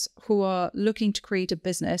 entrepreneurs who are looking to create a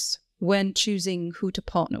business when choosing who to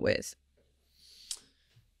partner with?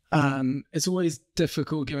 It's always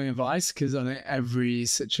difficult giving advice because I think every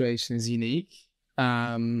situation is unique.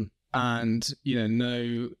 And, you know,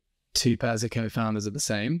 no two pairs of co-founders are the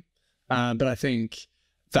same. But I think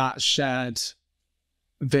that shared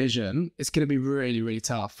vision, it's going to be really, really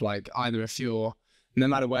tough. Like either if you're, no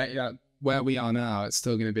matter where we are now, it's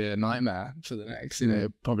still going to be a nightmare for the next, you know,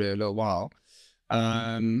 probably a little while.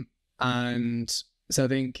 And so I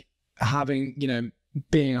think having, you know,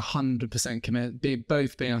 being 100% committed,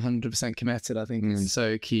 both being 100% committed, I think is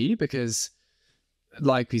so key, because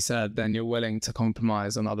like we said, then you're willing to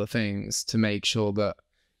compromise on other things to make sure that,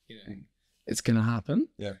 you know, it's going to happen.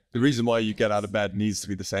 Yeah. The reason why you get out of bed needs to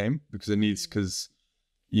be the same, because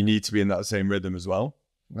you need to be in that same rhythm as well.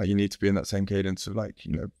 Like you need to be in that same cadence of like,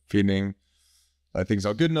 you know, feeling like things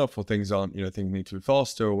aren't good enough or things aren't, you know, things need to be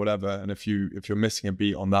faster or whatever. And if you're missing a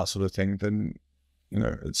beat on that sort of thing, then, you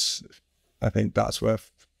know, I think that's where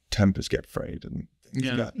tempers get frayed and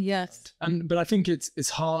things Yes. But I think it's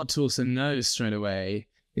hard to also know straight away,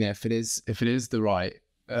 you know, if it is the right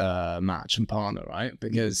match and partner, right?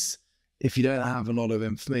 Because if you don't have a lot of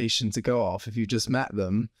information to go off, if you just met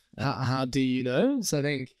them, how do you know? So I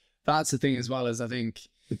think that's the thing, as well as I think,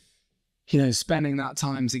 you know, spending that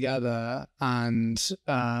time together and,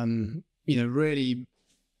 you know, really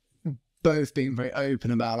both being very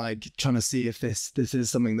open about like trying to see if this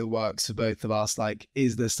is something that works for both of us. Like,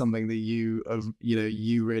 is this something that you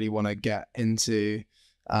really want to get into?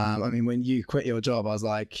 I mean, when you quit your job, I was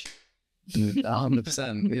like,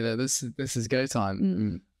 100%, you know, this is go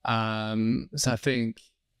time. So I think,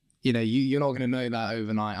 you know, you're not going to know that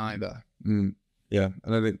overnight either. Yeah.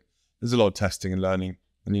 And I think there's a lot of testing and learning.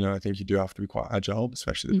 And, you know, I think you do have to be quite agile,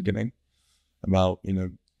 especially at the beginning, about, you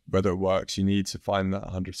know, whether it works. You need to find that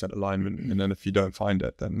 100% alignment. And then if you don't find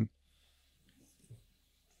it, then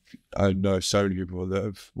I know so many people that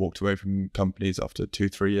have walked away from companies after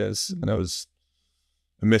 2-3 years. And it was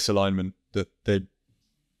a misalignment that they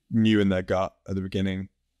knew in their gut at the beginning,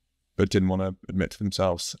 but didn't want to admit to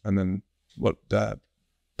themselves. And then the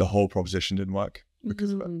whole proposition didn't work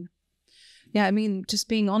because of it. Yeah, I mean, just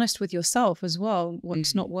being honest with yourself as well,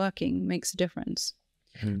 what's not working makes a difference.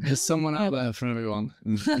 There's someone out there for everyone.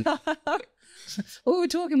 What we were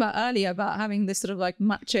talking about earlier about having this sort of like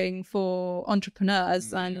matching for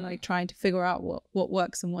entrepreneurs and like trying to figure out what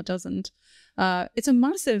works and what doesn't.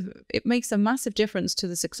 It makes a massive difference to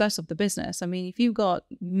the success of the business. I mean, if you've got,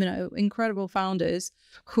 you know, incredible founders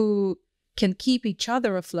who can keep each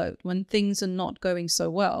other afloat when things are not going so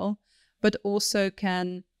well, but also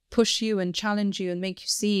can push you and challenge you and make you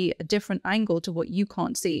see a different angle to what you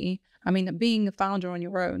can't see, I mean, being a founder on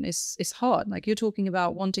your own is hard. Like, you're talking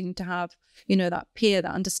about wanting to have, you know, that peer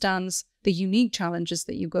that understands the unique challenges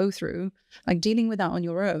that you go through. Like, dealing with that on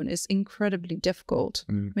your own is incredibly difficult.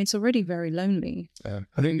 I mean, it's already very lonely.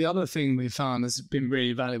 I think the other thing we found has been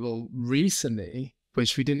really valuable recently,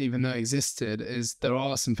 which we didn't even know existed, is there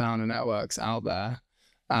are some founder networks out there.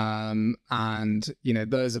 And, you know,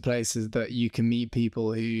 those are places that you can meet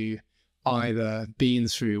people who either been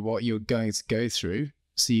through what you're going to go through,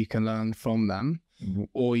 so you can learn from them,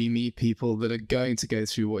 or you meet people that are going to go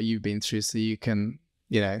through what you've been through, so you can,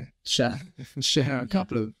 you know, share a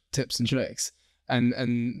couple of tips and tricks.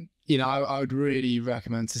 And you know, I would really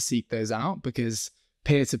recommend to seek those out, because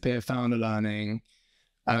peer-to-peer founder learning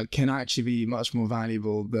can actually be much more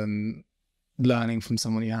valuable than learning from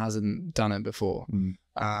someone who hasn't done it before.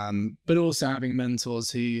 But also having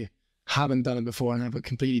mentors who haven't done it before and have a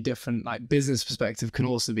completely different like business perspective can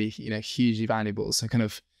also be, you know, hugely valuable. So kind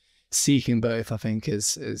of seeking both, I think,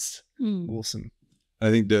 is awesome. I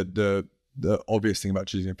think the obvious thing about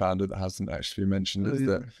choosing a founder that hasn't actually been mentioned is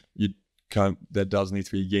that there does need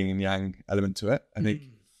to be a yin and yang element to it. I think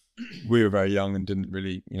we were very young and didn't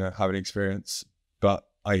really, you know, have any experience, but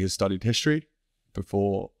I had studied history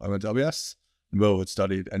before I went to LBS. Will had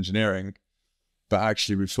studied engineering, but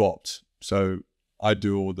actually we've swapped. So I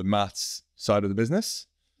do all the maths side of the business.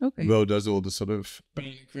 Okay. Will does all the sort of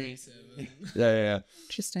creative. yeah.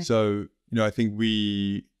 Interesting. So, you know, I think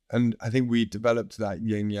we developed that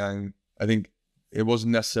yin yang. I think it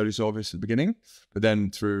wasn't necessarily so obvious at the beginning, but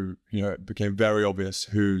then through, you know, it became very obvious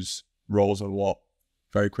whose roles are what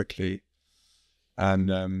very quickly.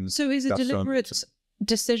 And so is it a deliberate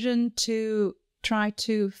decision to try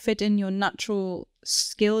to fit in your natural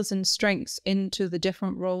skills and strengths into the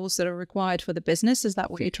different roles that are required for the business? Is that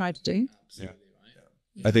what you try to do? Absolutely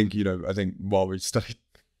right. I think, you know, while we studied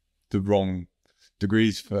the wrong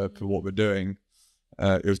degrees for what we're doing,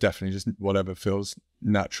 it was definitely just whatever feels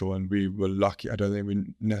natural, and we were lucky. I don't think we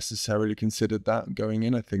necessarily considered that going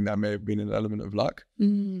in. I think that may have been an element of luck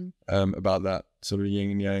about that sort of yin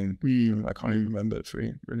and yang. I can't even remember it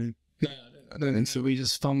really. No, I don't think so. We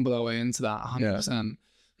just fumble our way into that 100%.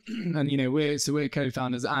 And, you know, we're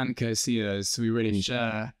co-founders and co-CEOs, so we really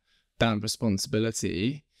share that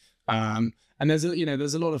responsibility. And there's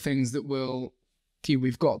a lot of things that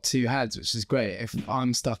we've got two heads, which is great. If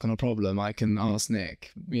I'm stuck on a problem, I can ask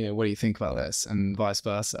Nick, you know, what do you think about this, and vice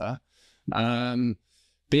versa. But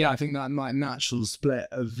yeah, I think that natural split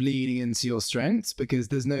of leaning into your strengths, because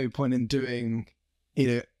there's no point in doing, you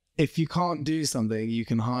know, if you can't do something, you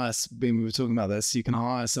can hire, we were talking about this, you can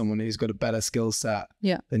hire someone who's got a better skill set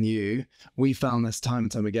than you. We found this time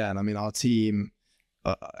and time again. I mean, our team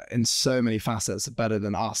in so many facets are better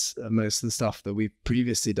than us at most of the stuff that we've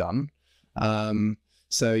previously done.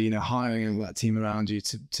 So, you know, hiring that team around you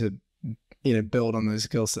to you know, build on those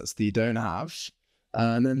skill sets that you don't have,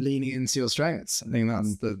 and then leaning into your strengths. I think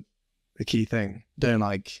that's the key thing. Don't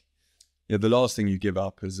the last thing you give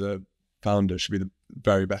up as a founder should be the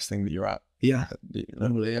very best thing that you're at. Yeah, you know?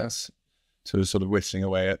 probably, yes. So we're sort of whistling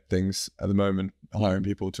away at things at the moment, hiring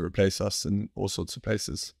people to replace us in all sorts of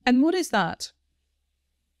places. And what is that?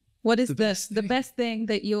 What is the best thing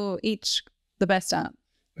that you're each the best at?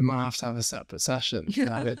 We might have to have a separate session to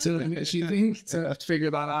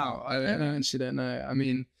figure that out. I don't know. I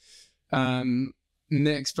mean,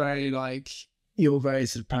 Nick's very you're very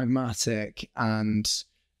sort of pragmatic, and,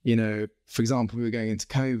 you know, for example, we were going into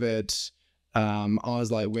COVID. I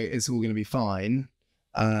was like, it's all going to be fine.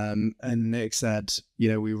 And Nick said,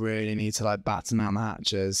 you know, we really need to batten down the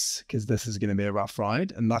hatches, because this is going to be a rough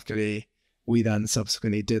ride. And luckily, we then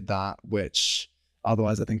subsequently did that, which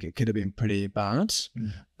otherwise I think it could have been pretty bad.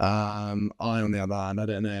 I, on the other hand, I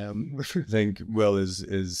don't know. I think Will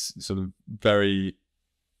is sort of very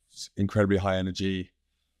incredibly high energy,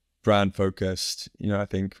 brand focused. You know, I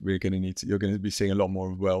think you're going to be seeing a lot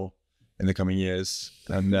more of Will in the coming years.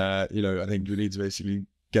 And, you know, I think we need to basically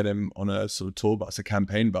get him on a sort of tour bus, a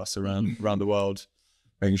campaign bus around the world,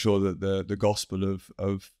 making sure that the gospel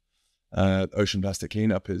of ocean plastic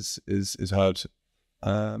cleanup is heard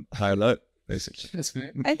high alert, basically.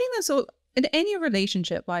 I think that's all in any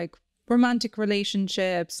relationship, like romantic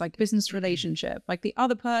relationships, like business relationship, like the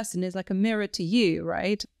other person is like a mirror to you,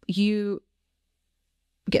 right? You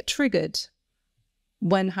get triggered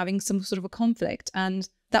when having some sort of a conflict, and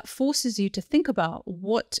that forces you to think about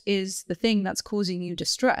what is the thing that's causing you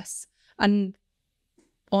distress. And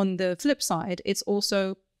on the flip side, it's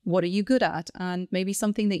also, what are you good at? And maybe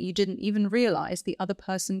something that you didn't even realize, the other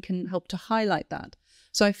person can help to highlight that.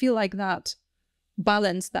 So I feel like that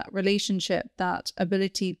balance, that relationship, that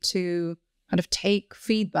ability to kind of take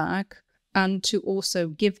feedback and to also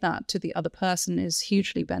give that to the other person is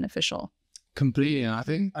hugely beneficial. Completely. I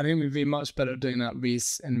think we've been much better at doing that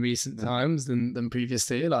in recent times than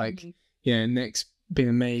previously. Like, you know, Nick's been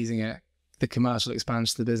amazing at the commercial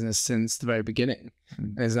expansion of the business since the very beginning.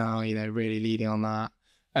 Is now, you know, really leading on that,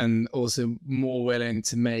 and also more willing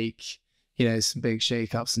to make, you know, some big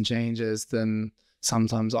shake-ups and changes than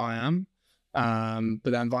sometimes I am.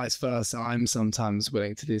 But then vice versa, I'm sometimes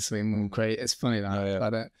willing to do something more creative. It's funny that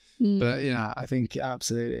about it. But yeah, I think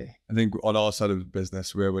absolutely. I think on our side of the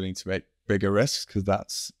business, we're willing to make bigger risks because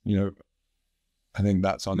that's, you know, I think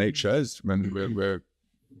that's our nature, is when we're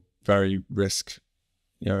very risk,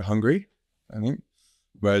 you know, hungry, I think.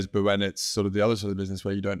 But when it's sort of the other side of the business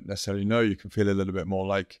where you don't necessarily know, you can feel a little bit more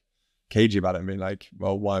like cagey about it and being like,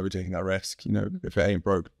 well, why are we taking that risk? You know, if it ain't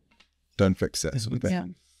broke, don't fix it, sort of thing. Yeah.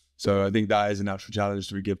 So I think that is a natural challenge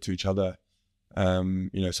that we give to each other. You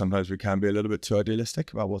know, sometimes we can be a little bit too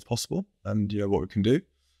idealistic about what's possible and, you know, what we can do.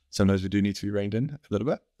 Sometimes we do need to be reined in a little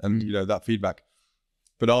bit, and, you know, that feedback.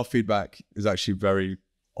 But our feedback is actually very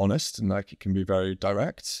honest and like it can be very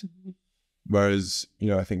direct. Whereas, you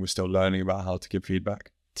know, I think we're still learning about how to give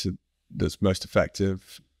feedback that's most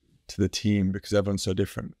effective to the team, because everyone's so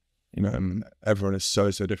different, you know, and everyone is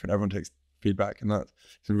so different. Everyone takes feedback, and that's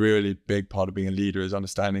a really big part of being a leader, is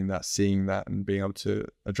understanding that, seeing that, and being able to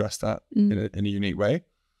address that in a unique way.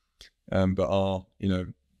 But you know,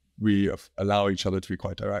 we allow each other to be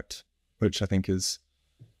quite direct, which I think is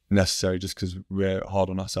necessary just because we're hard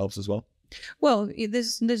on ourselves as well. Well,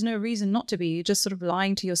 there's no reason not to be. You're just sort of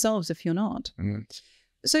lying to yourselves if you're not.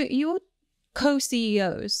 So you're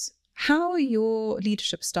co-CEOs. How are your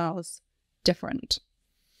leadership styles different?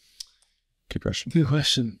 Good question. Good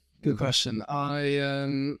question.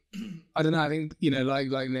 I don't know. I think, you know,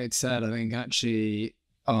 like Nate said, I think actually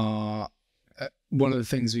one of the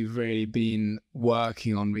things we've really been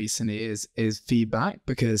working on recently is feedback,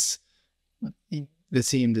 because the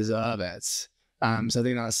team deserve it. So I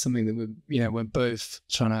think that's something that we're both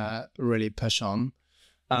trying to really push on.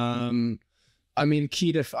 I mean,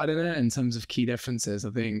 I don't know, in terms of key differences, I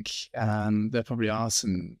think there probably are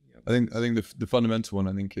some. I think the fundamental one,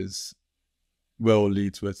 I think, is Will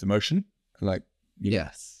leads with emotion, and like,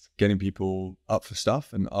 yes, getting people up for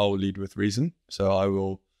stuff, and I'll lead with reason. So I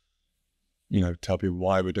will, you know, tell people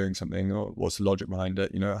why we're doing something, or what's the logic behind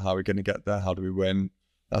it, you know, how we're going to get there, how do we win,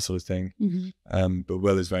 that sort of thing. But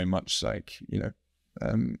Will is very much like, you know,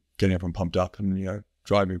 getting everyone pumped up and, you know,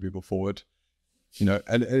 driving people forward, you know,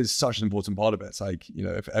 and it is such an important part of it. It's like, you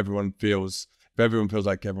know, if everyone feels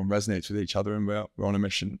like everyone resonates with each other and we're on a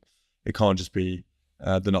mission, it can't just be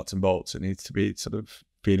the nuts and bolts. It needs to be sort of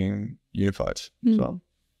feeling unified as well.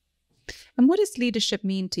 And what does leadership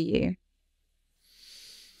mean to you?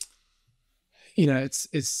 You know,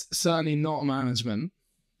 it's certainly not management.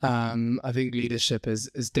 I think leadership is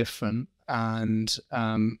different, and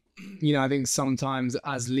you know, I think sometimes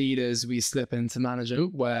as leaders we slip into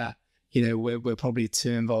management where, you know, we're probably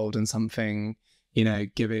too involved in something, you know,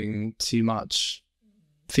 giving too much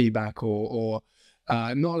feedback or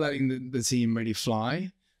not letting the team really fly.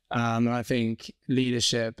 And I think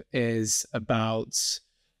leadership is about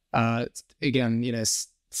again, you know,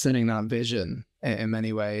 setting that vision in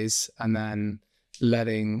many ways, and then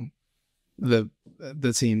letting the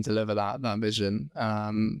team deliver that vision.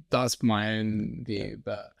 That's my own view,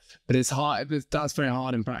 but it's hard. That's very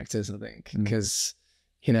hard in practice, I think, because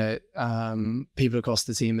you know, people across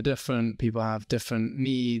the team are different. People have different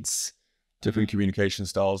needs, different communication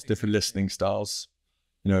styles, different listening styles.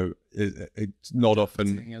 You know, it's not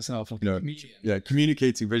often yourself, like, you know,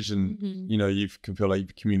 communicating vision. You know, you can feel like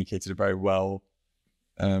you've communicated it very well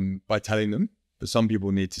by telling them, but some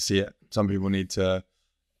people need to see it. Some people need to,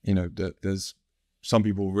 you know, there's some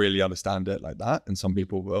people really understand it like that, and some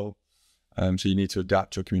people will. So you need to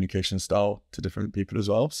adapt your communication style to different people as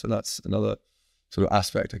well. So that's another sort of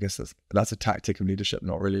aspect. I guess that's a tactic of leadership,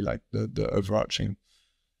 not really like the overarching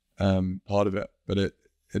part of it. But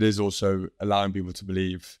it is also allowing people to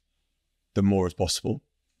believe that more is possible.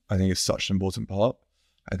 I think it's such an important part.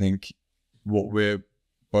 I think what we're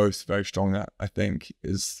both very strong at, I think,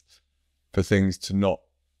 is for things to not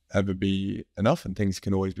ever be enough, and things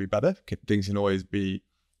can always be better. Things can always be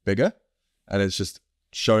bigger. And it's just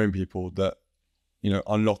showing people that, you know,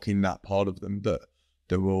 unlocking that part of them that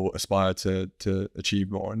will aspire to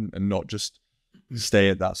achieve more and not just stay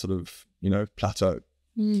at that sort of, you know, plateau.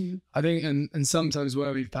 I think, and sometimes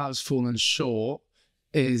where we've perhaps fallen short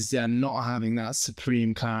is not having that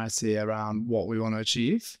supreme clarity around what we want to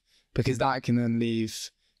achieve, because that can then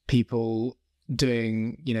leave people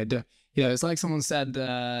doing, you know, you know, it's like someone said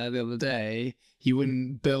the other day, you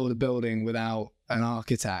wouldn't build a building without an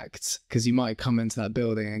architect, because you might come into that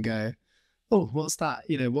building and go, oh, what's that?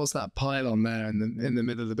 You know, what's that pylon there in the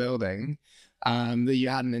middle of the building that you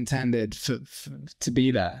hadn't intended to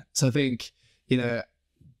be there? So I think, you know,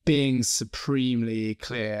 being supremely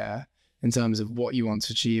clear in terms of what you want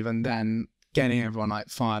to achieve, and then getting everyone like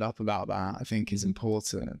fired up about that, I think is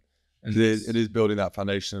important. And it is building that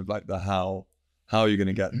foundation of like the how you're going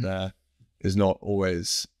to get there is not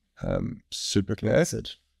always super clear,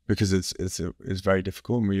 because it's very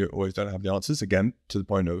difficult, and we always don't have the answers, again, to the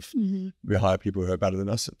point of we hire people who are better than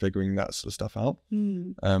us at figuring that sort of stuff out.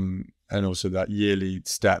 And also that yearly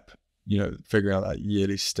step, you know, figuring out that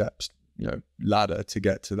yearly steps, you know, ladder to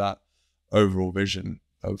get to that overall vision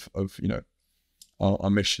of you know,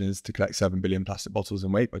 our mission is to collect 7 billion plastic bottles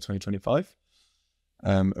in weight by 2025.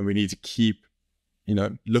 And we need to keep, you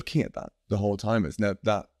know, looking at that the whole time. It's never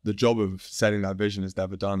that the job of setting that vision is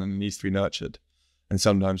never done, and it needs to be nurtured. And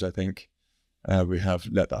sometimes I think we have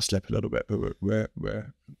let that slip a little bit, but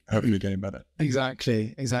we're hopefully getting better.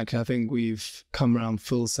 Exactly. I think we've come around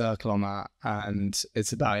full circle on that, and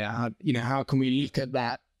it's about how can we look at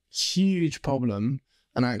that huge problem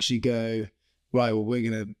and actually go, right, well, we're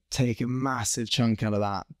going to take a massive chunk out of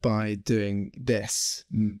that by doing this.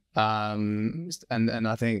 And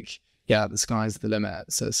I think, yeah, the sky's the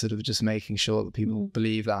limit. So it's sort of just making sure that people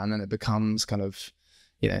believe that, and then it becomes kind of,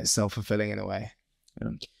 you know, self-fulfilling in a way. Yeah.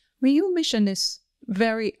 I mean, your mission is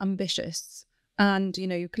very ambitious, and, you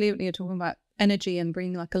know, you clearly are talking about energy and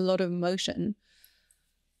bringing like a lot of emotion.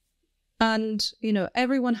 And, you know,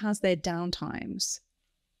 everyone has their downtimes.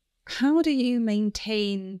 How do you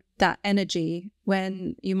maintain that energy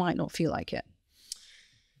when you might not feel like it?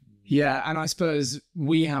 Yeah, and I suppose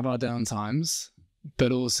we have our downtimes,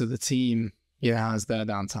 but also the team, you know, has their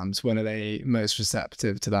downtimes. When are they most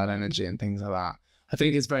receptive to that energy and things like that? I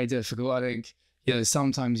think it's very difficult. I think, you know,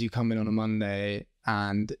 sometimes you come in on a Monday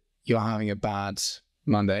and you're having a bad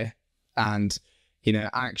Monday, and, you know,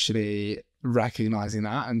 actually recognizing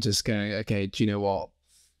that and just going, okay, do you know what?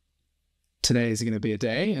 Today is going to be a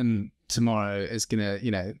day, and tomorrow is going to, you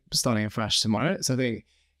know, starting afresh tomorrow. So I think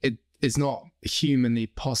it's not humanly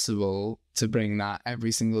possible to bring that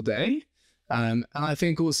every single day. And I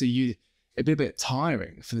think also it'd be a bit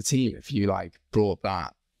tiring for the team if you like brought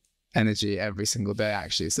that energy every single day,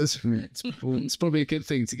 actually. So it's probably a good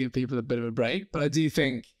thing to give people a bit of a break. But I do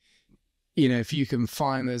think, you know, if you can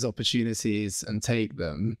find those opportunities and take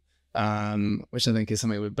them, which I think is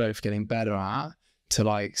something we're both getting better at, to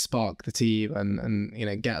like spark the team and you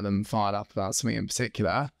know, get them fired up about something in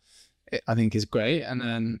particular, I think is great. And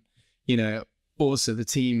then, you know, also the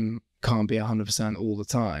team can't be 100% all the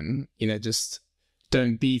time. You know, just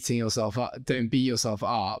don't beat yourself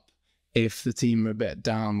up if the team are a bit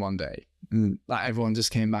down one day. Like everyone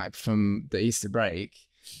just came back from the Easter break.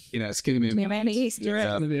 You know, it's going to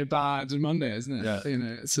be a bad Monday, isn't it? Yeah. You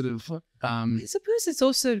know, it's sort of. I suppose it's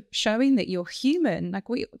also showing that you're human. Like,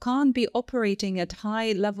 we can't be operating at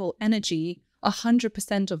high level energy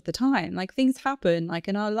 100% of the time. Like, things happen, like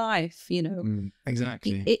in our life. You know,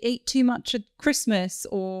 exactly. It ate too much at Christmas,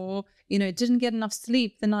 or, you know, didn't get enough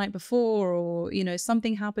sleep the night before, or, you know,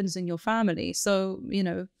 something happens in your family. So, you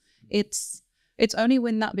know, it's only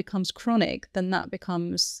when that becomes chronic then that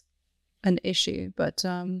becomes an issue. But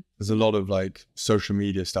there's a lot of like social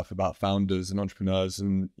media stuff about founders and entrepreneurs,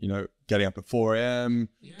 and, you know, getting up at 4 a.m,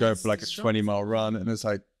 going for like a 20-mile run, and it's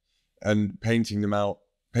like, and painting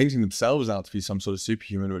themselves out to be some sort of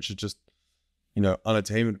superhuman, which is just, you know,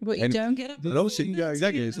 unattainable. But you don't get up. And obviously, yeah,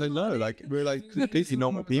 exactly. It's like, no, like we're like completely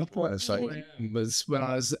normal people. It's like, was when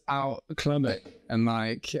I was out clubbing and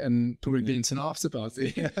probably been to an after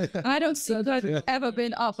party. I don't think I've ever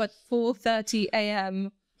been up at 4:30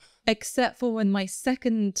 a.m. except for when my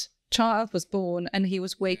second child was born and he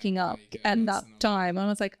was waking up at that time. And I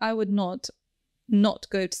was like, I would not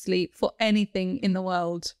go to sleep for anything in the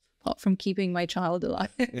world apart from keeping my child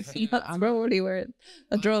alive. That's probably where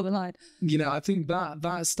I draw the line. You know, I think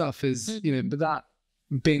that stuff is, you know, but that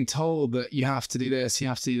being told that you have to do this,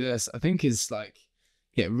 I think is like,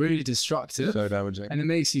 yeah, really destructive. So damaging. And it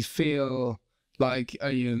makes you feel like, oh,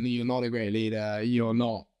 you're not a great leader, you're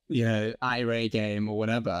not, you know, at your A game or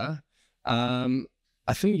whatever.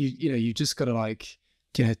 I think you just got to like,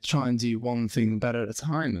 you know, try and do one thing better at a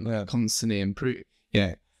time and constantly improve.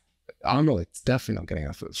 Yeah, I'm definitely not getting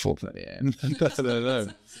up at 4:30 a.m.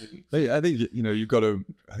 No. I think, you know,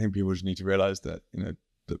 I think people just need to realize that, you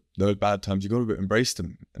know, those bad times, you've got to embrace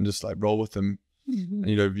them and just like roll with them. And,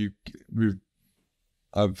 you know,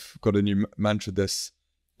 I've got a new mantra this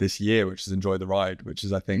year, which is enjoy the ride, which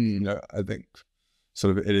is, I think, you know, I think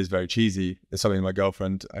sort of, it is very cheesy. It's something my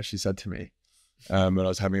girlfriend actually said to me when I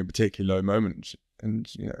was having a particularly low moment.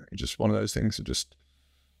 And, you know, it's just one of those things of just,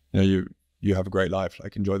 you know, you have a great life,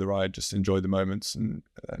 like enjoy the ride, just enjoy the moments, and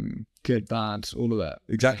good, bad, all of that.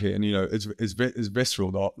 Exactly. And, you know, it's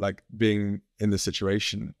visceral, not like being in the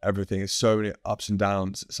situation. Everything is so many ups and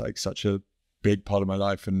downs. It's like such a big part of my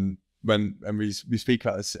life. And we speak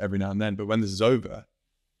about this every now and then, but when this is over,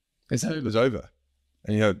 it's over. It's over.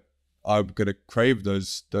 And, you know, I'm going to crave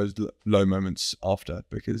those low moments after,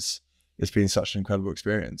 because it's been such an incredible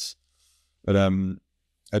experience. But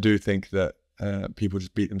I do think that people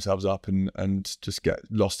just beat themselves up and just get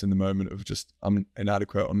lost in the moment of just, I'm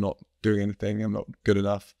inadequate, I'm not doing anything, I'm not good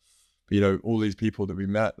enough. But, you know, all these people that we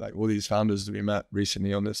met, like all these founders that we met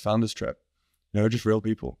recently on this founders trip, you know, are just real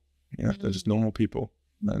people. You know, they're just normal people,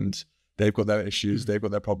 and they've got their issues, they've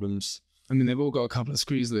got their problems. I mean, they've all got a couple of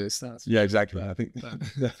screws loose. Yeah, exactly. I think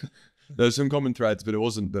there's some common threads, but it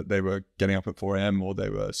wasn't that they were getting up at 4 a.m. or they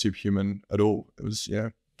were superhuman at all. It was, you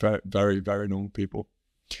know, very, very, very normal people.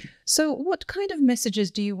 So what kind of messages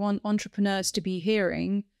do you want entrepreneurs to be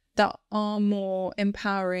hearing that are more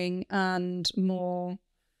empowering and more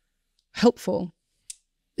helpful?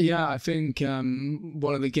 Yeah, I think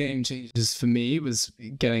one of the game changers for me was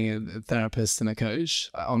getting a therapist and a coach,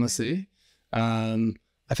 honestly. I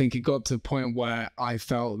think it got to a point where I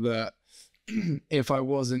felt that if I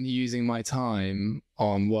wasn't using my time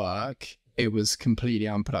on work, it was completely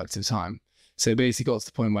unproductive time. So it basically got to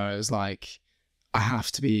the point where it was like, I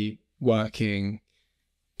have to be working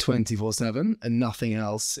 24/7 and nothing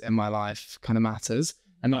else in my life kind of matters.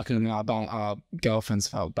 And luckily our girlfriends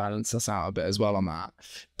felt balance us out a bit as well on that.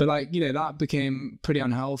 But like, you know, that became pretty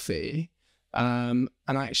unhealthy. And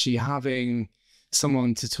actually having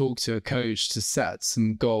someone to talk to, a coach, to set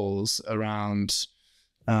some goals around,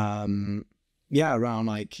 around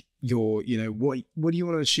like your, you know, what do you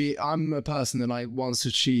want to achieve? I'm a person that like wants to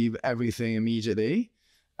achieve everything immediately.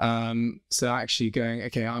 So actually going,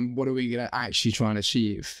 okay, what are we going to actually try and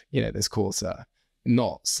achieve, you know, this quarter?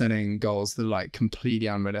 Not setting goals that are like completely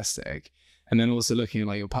unrealistic. And then also looking at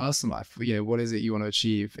like your personal life, you know, what is it you want to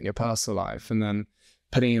achieve in your personal life? And then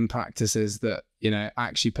putting in practices that, you know,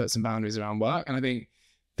 actually put some boundaries around work. And I think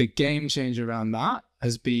the game changer around that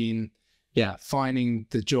has been, finding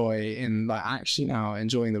the joy in like actually now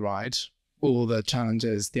enjoying the ride, all the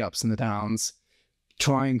challenges, the ups and the downs,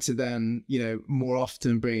 trying to then, you know, more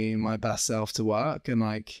often bringing my best self to work and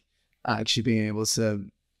like actually being able to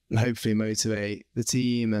hopefully motivate the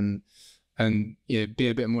team and you know, be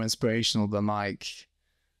a bit more inspirational than like,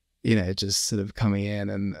 you know, just sort of coming in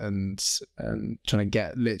and trying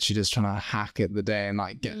to hack at the day and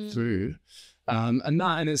like get through.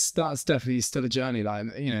 That's definitely still a journey. Like,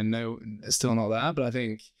 you know, no, it's still not there, but I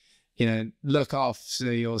think, you know, look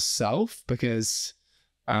after yourself because,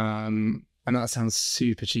 and that sounds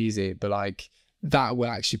super cheesy, but like that will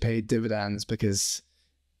actually pay dividends because,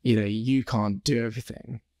 you know, you can't do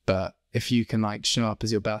everything. But if you can like show up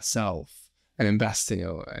as your best self and invest in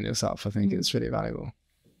yourself, I think it's really valuable.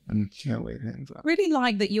 And you know, really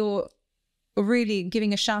like that you're really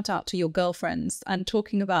giving a shout out to your girlfriends and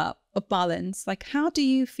talking about a balance. Like, how do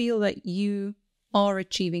you feel that you are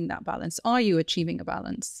achieving that balance? Are you achieving a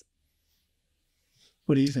balance?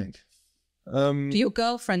 What do you think? Do your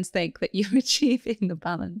girlfriends think that you're achieving the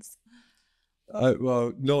balance?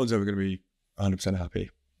 Well, no one's ever going to be 100% happy.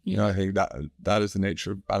 You know, I think that is the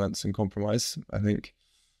nature of balance and compromise, I think.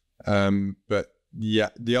 But yeah,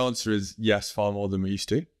 the answer is yes, far more than we used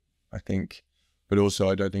to, I think. But also,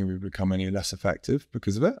 I don't think we've become any less effective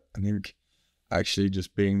because of it. I think actually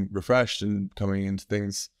just being refreshed and coming into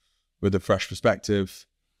things with a fresh perspective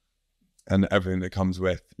and everything that comes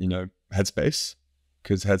with, you know, headspace,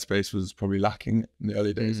 because headspace was probably lacking in the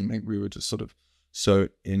early days. I think we were just sort of so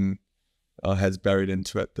in our heads buried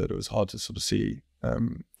into it that it was hard to sort of see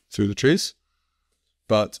through the trees.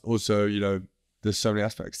 But also, you know, there's so many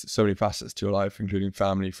aspects, so many facets to your life, including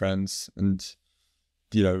family, friends, and,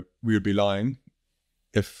 you know, we would be lying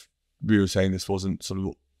if we were saying this wasn't sort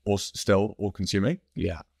of still all consuming.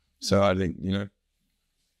 Yeah. So I think, you know,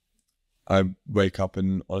 I wake up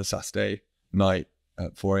on a Saturday night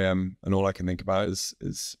at 4 a.m. and all I can think about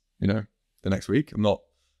is, you know, the next week. I'm not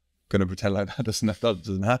going to pretend like that doesn't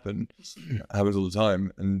happen. It happens all the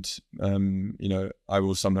time. And, you know, I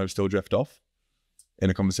will sometimes still drift off in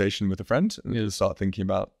a conversation with a friend and start thinking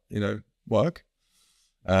about, you know, work.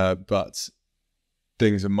 But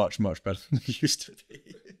things are much, much better than they used to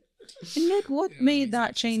be. And Nick, what made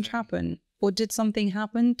that change happen? Or did something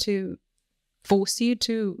happen to force you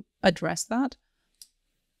to address that?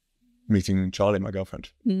 Meeting Charlie, my girlfriend.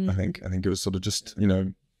 I think it was sort of just, you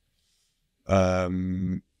know,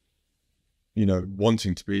 you know,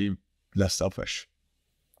 wanting to be less selfish.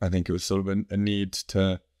 I think it was sort of a need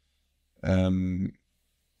to, you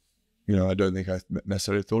know, I don't think I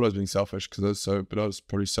necessarily thought I was being selfish because but I was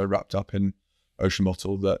probably so wrapped up in Ocean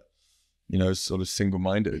Bottle that, you know, sort of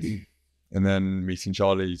single-minded. And then meeting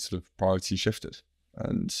Charlie, sort of priority shifted.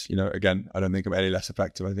 And, you know, again, I don't think I'm any less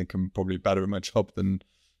effective. I think I'm probably better at my job than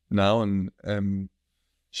now. And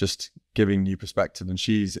just giving new perspective. And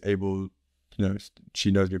she's able, you know,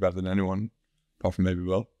 she knows me better than anyone, apart from maybe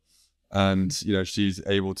Will. And, you know, she's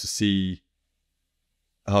able to see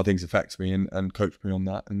how things affect me and coach me on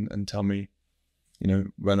that and tell me, you know,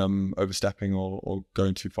 when I'm overstepping or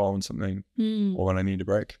going too far on something or when I need a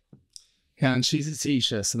break. Yeah, and she's a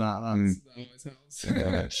teacher, so that always helps.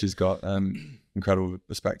 Yeah, she's got incredible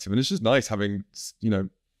perspective. And it's just nice having, you know,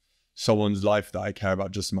 someone's life that I care about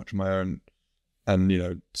just as much as my own and, you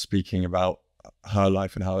know, speaking about her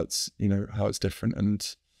life and how it's, you know, how it's different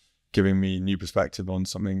and giving me new perspective on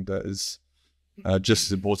something that is just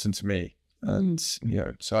as important to me. And, you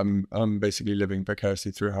know, so I'm basically living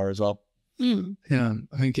vicariously through her as well. Yeah,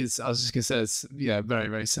 I think I was just going to say, it's, yeah, very,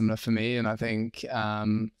 very similar for me. And I think,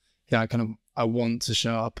 yeah, I want to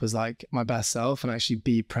show up as like my best self and actually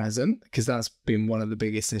be present, because that's been one of the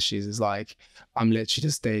biggest issues is like, I'm literally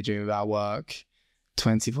just daydreaming about work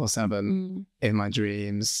 24/7 in my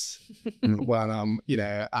dreams when I'm, you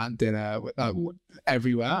know, at dinner,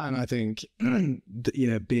 everywhere. And I think, you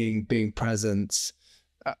know, being present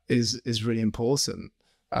is really important.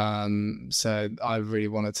 So I really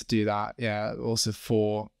wanted to do that. Yeah. Also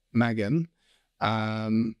for Megan.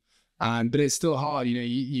 But it's still hard, you know,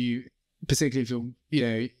 you particularly if you're, you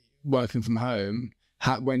know, working from home,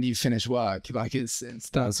 when do you finish work? Like it's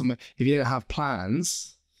done. If you don't have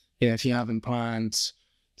plans, you know, if you haven't planned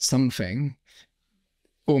something,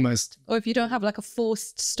 almost. Or if you don't have like a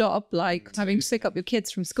forced stop, like having to pick up your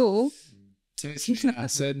kids from school. Yeah,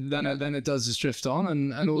 so then it does just drift on.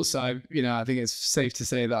 And also, you know, I think it's safe to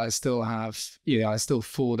say that I still have, you know, I still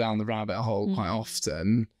fall down the rabbit hole quite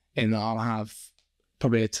often, in that I'll have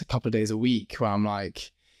probably a couple of days a week where I'm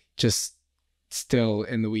like just still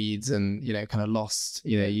in the weeds and, you know, kind of lost,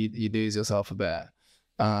 you know, you lose yourself a bit.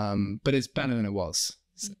 But it's better than it was.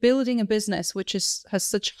 Building a business which has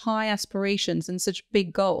such high aspirations and such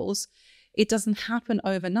big goals, it doesn't happen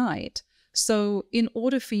overnight. So in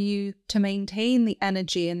order for you to maintain the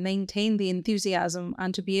energy and maintain the enthusiasm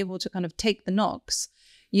and to be able to kind of take the knocks,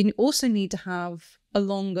 you also need to have a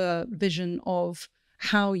longer vision of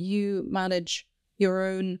how you manage your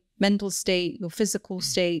own mental state, your physical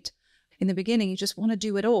state. In the beginning, you just want to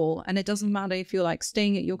do it all. And it doesn't matter if you're like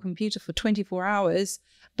staying at your computer for 24 hours,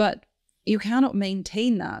 but you cannot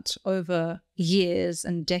maintain that over years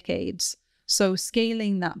and decades. So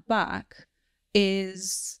scaling that back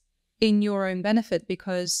is in your own benefit,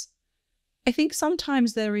 because I think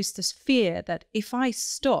sometimes there is this fear that if I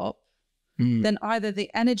stop, then either the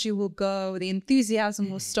energy will go, the enthusiasm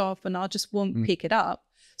will stop, and I just won't pick it up.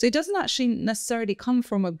 So it doesn't actually necessarily come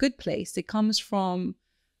from a good place. It comes from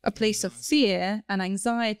a place of fear and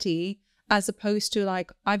anxiety, as opposed to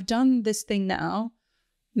like, I've done this thing now.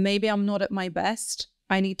 Maybe I'm not at my best.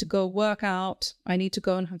 I need to go work out. I need to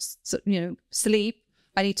go and have, you know, sleep.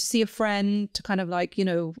 I need to see a friend to kind of like, you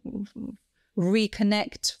know,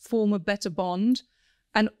 reconnect, form a better bond.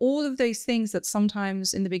 And all of those things that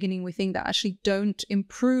sometimes in the beginning we think that actually don't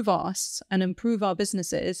improve us and improve our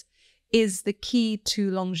businesses is the key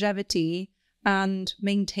to longevity and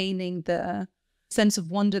maintaining the sense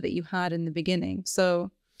of wonder that you had in the beginning.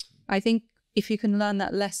 So I think if you can learn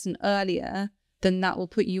that lesson earlier, then that will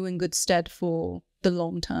put you in good stead for the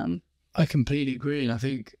long term. I completely agree. And I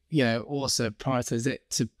think, you know, also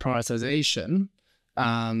prioritization,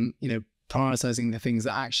 you know, prioritizing the things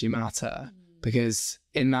that actually matter, because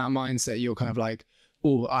in that mindset, you're kind of like,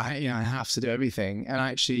 oh, I have to do everything. And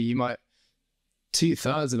actually you might,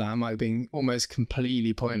 2/3 of that might have been almost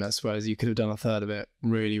completely pointless, whereas you could have done 1/3 of it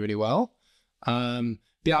really, really well.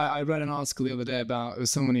 Yeah, I read an article the other day about, it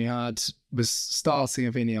was someone who was starting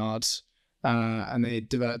a vineyard, and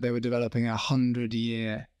they were developing a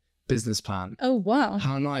 100-year business plan. Oh, wow.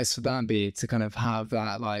 How nice would that be to kind of have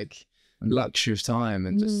that like luxury of time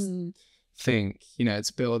and just think, you know,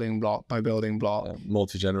 it's building block by building block.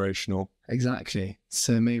 Multi-generational. Exactly.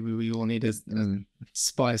 So maybe we all need a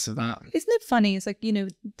spice of that. Isn't it funny? It's like, you know,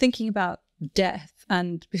 thinking about death,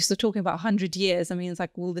 and because they're talking about 100 years, I mean, it's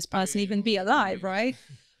like, will this person even be alive, right?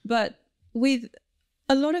 But with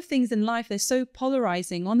a lot of things in life, they're so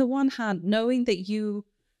polarizing. On the one hand, knowing that you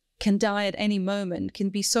can die at any moment can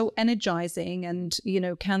be so energizing and, you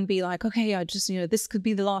know, can be like, okay, I just, you know, this could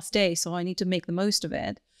be the last day, so I need to make the most of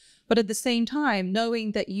it. But at the same time,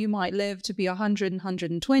 knowing that you might live to be 100 and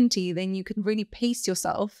 120, then you can really pace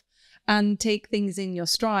yourself and take things in your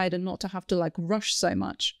stride and not to have to like rush so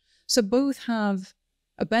much. So both have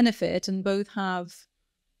a benefit and both have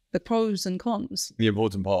the pros and cons. The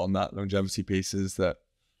important part on that longevity piece is that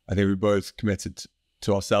I think we both committed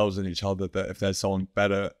to ourselves and each other that if there's someone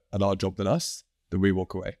better at our job than us, that we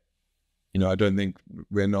walk away. I don't think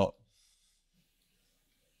we're not,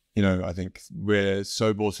 I think we're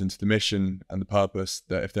so bought into the mission and the purpose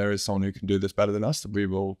that if there is someone who can do this better than us, that we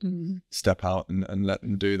will step out and let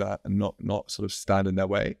them do that and not sort of stand in their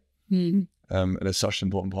way. And it's such an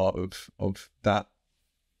important part of that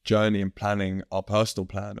journey and planning our personal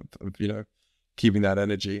plan of keeping that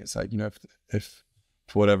energy. It's like, if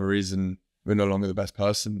for whatever reason we're no longer the best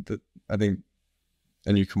person, that I think,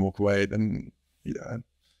 and you can walk away, then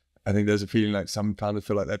I think there's a feeling like some founders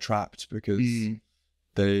feel like they're trapped because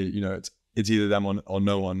they, it's either them or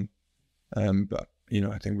no one. But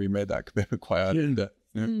I think we made that commitment quite early. That,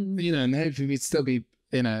 and hopefully we'd still be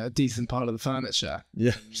a decent part of the furniture.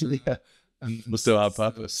 Yeah. And we'll still have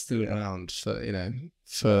purpose. Still around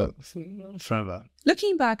for forever.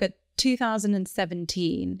 Looking back at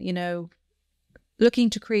 2017, looking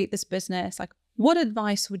to create this business, like what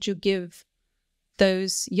advice would you give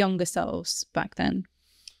those younger selves back then?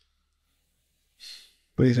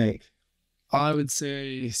 What do you think? I would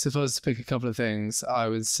say, so if I was to pick a couple of things, I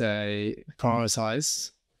would say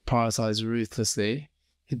prioritize ruthlessly.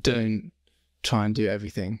 Don't try and do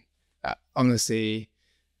everything. Honestly,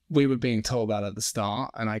 we were being told that at the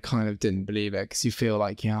start and I kind of didn't believe it because you feel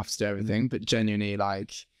like you have to do everything, but genuinely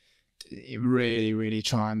like really, really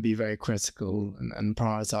try and be very critical and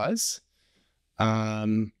prioritize.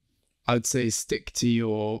 I would say stick to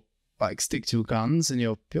your guns and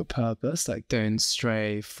your purpose. Like don't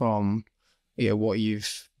stray from what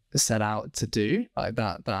you've set out to do. Like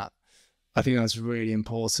that I think that's really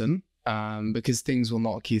important because things will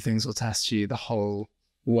knock you, things will test you the whole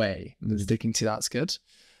way. And sticking to that's good.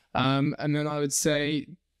 And then I would say,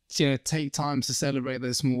 take time to celebrate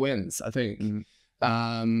those small wins. I think,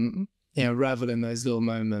 revel in those little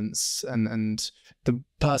moments. And the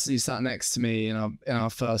person who sat next to me in our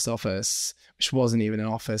first office, which wasn't even an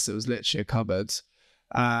office, it was literally a cupboard.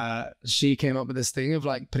 She came up with this thing of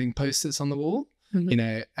like putting Post-its on the wall,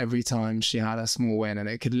 every time she had a small win, and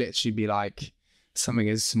it could literally be like something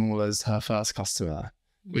as small as her first customer,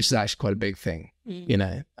 which is actually quite a big thing,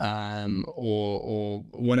 or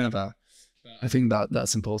whatever. I think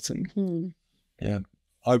that's important. Yeah.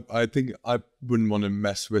 I think I wouldn't want to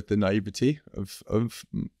mess with the naivety of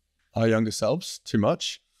our younger selves too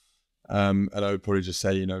much. And I would probably just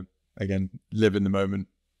say, again, live in the moment.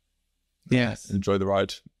 Yes. Enjoy the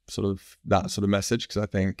ride, that sort of message. Because I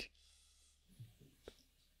think,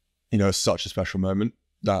 it's such a special moment.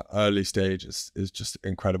 That early stage is just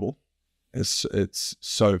incredible. It's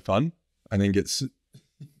so fun. I think you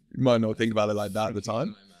might not think about it like that at the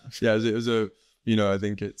time. Yeah, it was I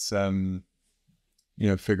think it's,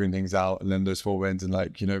 figuring things out and then those 4 wins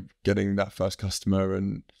and getting that first customer.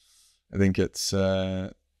 And I think it's,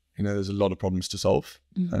 there's a lot of problems to solve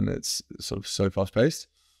and it's sort of so fast paced.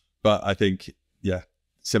 But I think,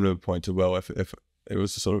 similar point to Will, if it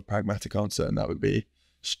was a sort of pragmatic answer, and that would be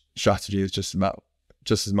strategy is just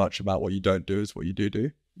as much about what you don't do as what you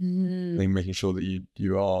do. I think making sure that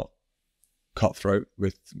you are cutthroat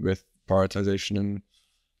with prioritization and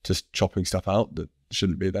just chopping stuff out that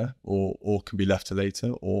shouldn't be there or can be left to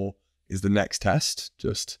later or is the next test.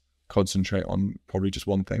 Just concentrate on probably just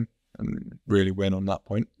one thing and really win on that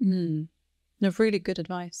point. No, really good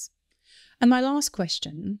advice. And my last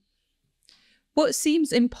question, what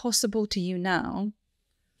seems impossible to you now,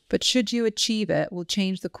 but should you achieve it, will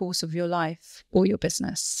change the course of your life or your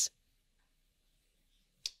business?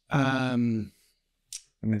 I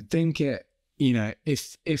think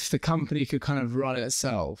if the company could kind of run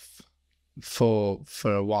itself for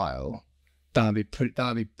a while, that'd be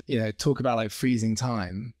talk about like freezing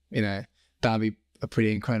time, that'd be a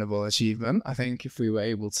pretty incredible achievement. I think if we were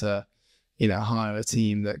able to, hire a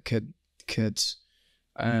team that could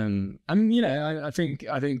I think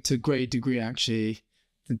to a great degree actually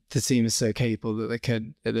the team is so capable that it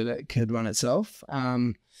could run itself.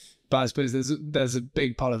 But I suppose there's a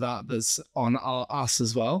big part of that that's on us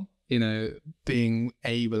as well, being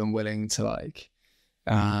able and willing to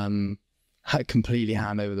completely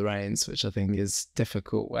hand over the reins, which I think is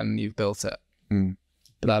difficult when you've built it.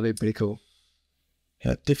 But that'd be pretty cool.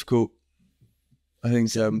 Yeah, difficult. I think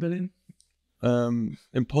 $7 billion?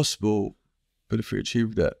 Impossible, but if we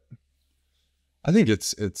achieved it, I think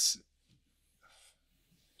it's.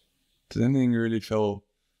 Does anything really feel?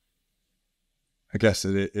 I guess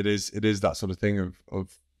it is that sort of thing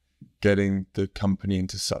of getting the company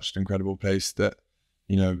into such an incredible place that,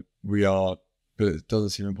 you know, we are, but it doesn't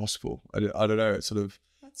seem impossible. I don't know. It's sort of,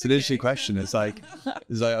 it's an interesting question. It's like I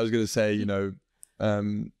was going to say, you know,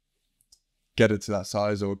 get it to that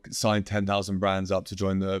size or sign 10,000 brands up to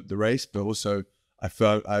join the race. But also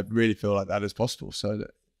I really feel like that is possible. So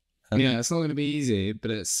yeah, it's not going to be easy,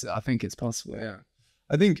 but I think it's possible. Yeah.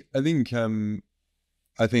 I think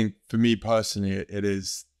for me personally, it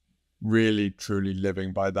is really truly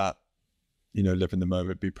living by that, you know, live in the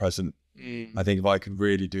moment, be present. I think if I could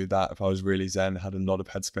really do that, if I was really zen, had a lot of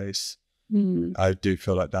headspace, I do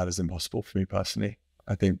feel like that is impossible for me personally.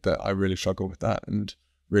 I think that I really struggle with that, and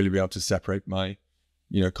really be able to separate my,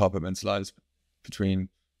 you know, compartmentalize between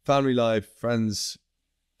family life, friends,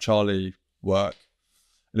 Charlie, work.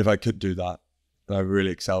 And if I could do that, and I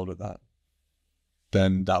really excelled at that,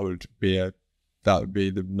 then that would be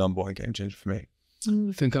the number one game changer for me.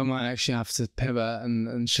 I think I might actually have to pivot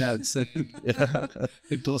and shed some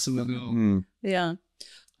impossible. Yeah,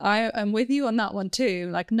 I am with you on that one too.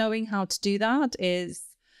 Like, knowing how to do that is,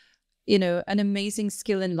 you know, an amazing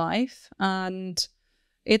skill in life, and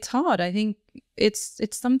it's hard. I think it's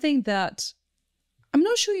something that I'm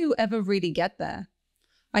not sure you ever really get there.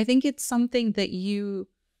 I think it's something that you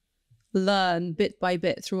learn bit by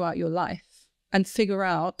bit throughout your life and figure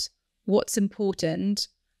out what's important,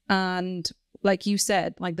 and like you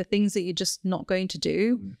said, like the things that you're just not going to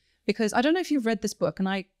do. Because I don't know if you've read this book, and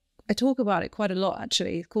I talk about it quite a lot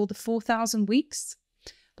actually. It's called The 4,000 Weeks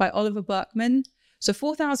by Oliver Burkeman. So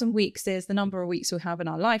 4,000 weeks is the number of weeks we have in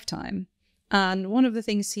our lifetime. And one of the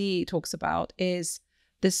things he talks about is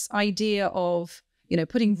this idea of, you know,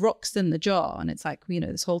 putting rocks in the jar. And it's like, you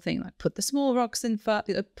know, this whole thing, like put the small rocks in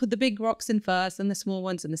first, put the big rocks in first and the small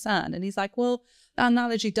ones in the sand. And he's like, well, that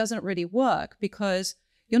analogy doesn't really work, because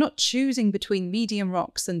you're not choosing between medium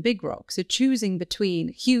rocks and big rocks. You're choosing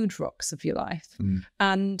between huge rocks of your life.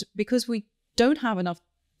 And because we don't have enough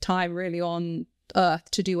time really on Earth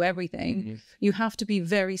to do everything, you have to be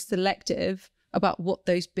very selective about what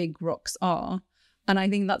those big rocks are. And I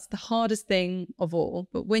think that's the hardest thing of all.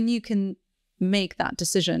 But when you can make that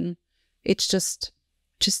decision, it's just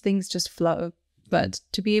things just flow. But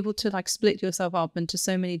to be able to like split yourself up into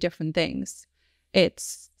so many different things,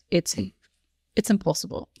 it's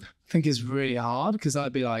impossible. I think it's really hard, because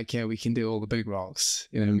I'd be like, yeah, we can do all the big rocks,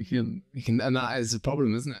 you know, we can, and that is a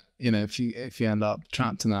problem, isn't it? You know, if you end up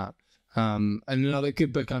trapped in that. And another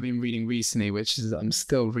good book I've been reading recently, which is I'm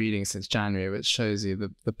still reading since January, which shows you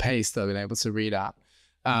the pace that I've been able to read at,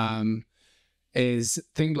 is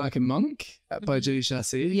Think Like a Monk by Julie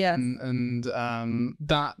Chassis. Yeah. And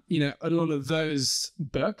that, you know, a lot of those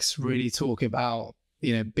books really talk about,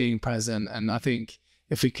 you know, being present. And I think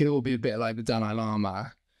if we could all be a bit like the Dalai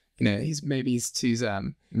Lama, you know, he's too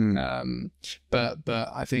zen. But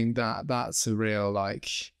I think that's a real, like,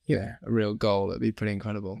 you know, a real goal. That'd be pretty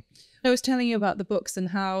incredible. I was telling you about the books and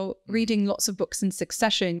how reading lots of books in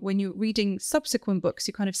succession, when you're reading subsequent books,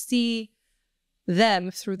 you kind of see them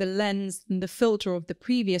through the lens and the filter of the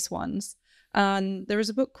previous ones. And there is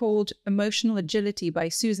a book called Emotional Agility by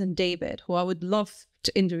Susan David, who I would love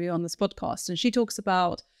to interview on this podcast. And she talks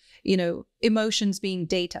about, you know, emotions being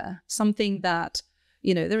data, something that,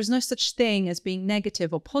 you know, there is no such thing as being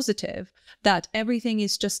negative or positive, that everything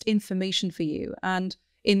is just information for you. And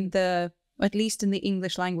at least in the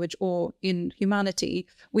English language or in humanity,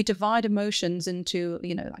 we divide emotions into,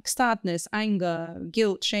 you know, like sadness, anger,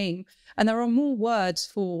 guilt, shame. And there are more words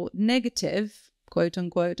for negative, quote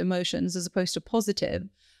unquote, emotions as opposed to positive.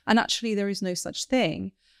 And actually there is no such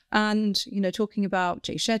thing. And, you know, talking about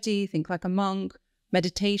Jay Shetty, Think Like a Monk,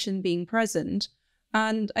 meditation, being present.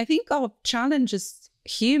 And I think our challenge as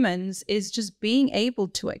humans is just being able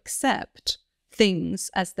to accept things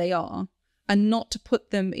as they are, and not to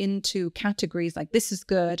put them into categories like this is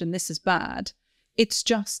good and this is bad. It's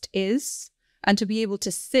just is. And to be able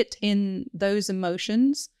to sit in those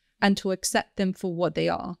emotions and to accept them for what they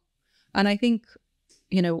are. And I think,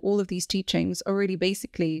 you know, all of these teachings are really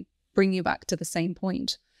basically bring you back to the same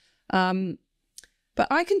point. But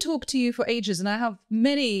I can talk to you for ages, and I have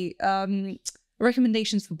many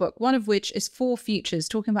recommendations for book, one of which is For Futures,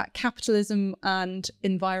 talking about capitalism and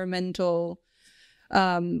environmental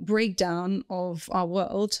breakdown of our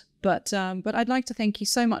world. But I'd like to thank you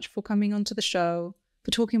so much for coming onto the show,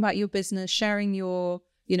 for talking about your business, sharing your,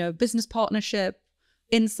 you know, business partnership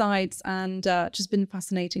insights, and just been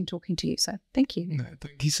fascinating talking to you. So thank you. No,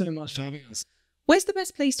 thank you so much for having us. Where's the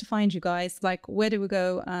best place to find you guys? Like, where do we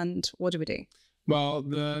go and what do we do? Well,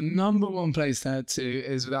 the number one place to head to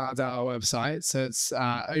is without a doubt our website. So it's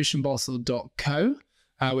oceanbottle.co.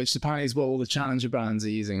 which apparently is what all the challenger brands are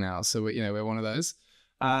using now. So we're one of those.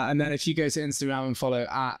 And then if you go to Instagram and follow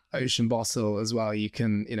 @OceanBottle as well, you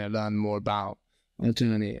can learn more about our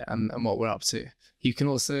journey and what we're up to. You can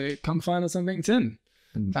also come find us on LinkedIn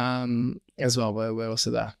as well. We're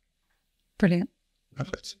also there. Brilliant.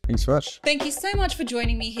 Perfect. Thanks so much. Thank you so much for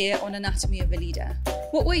joining me here on Anatomy of a Leader.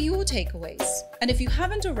 What were your takeaways? And if you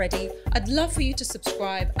haven't already, I'd love for you to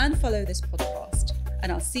subscribe and follow this podcast.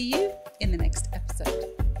 And I'll see you in the next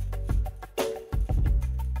episode.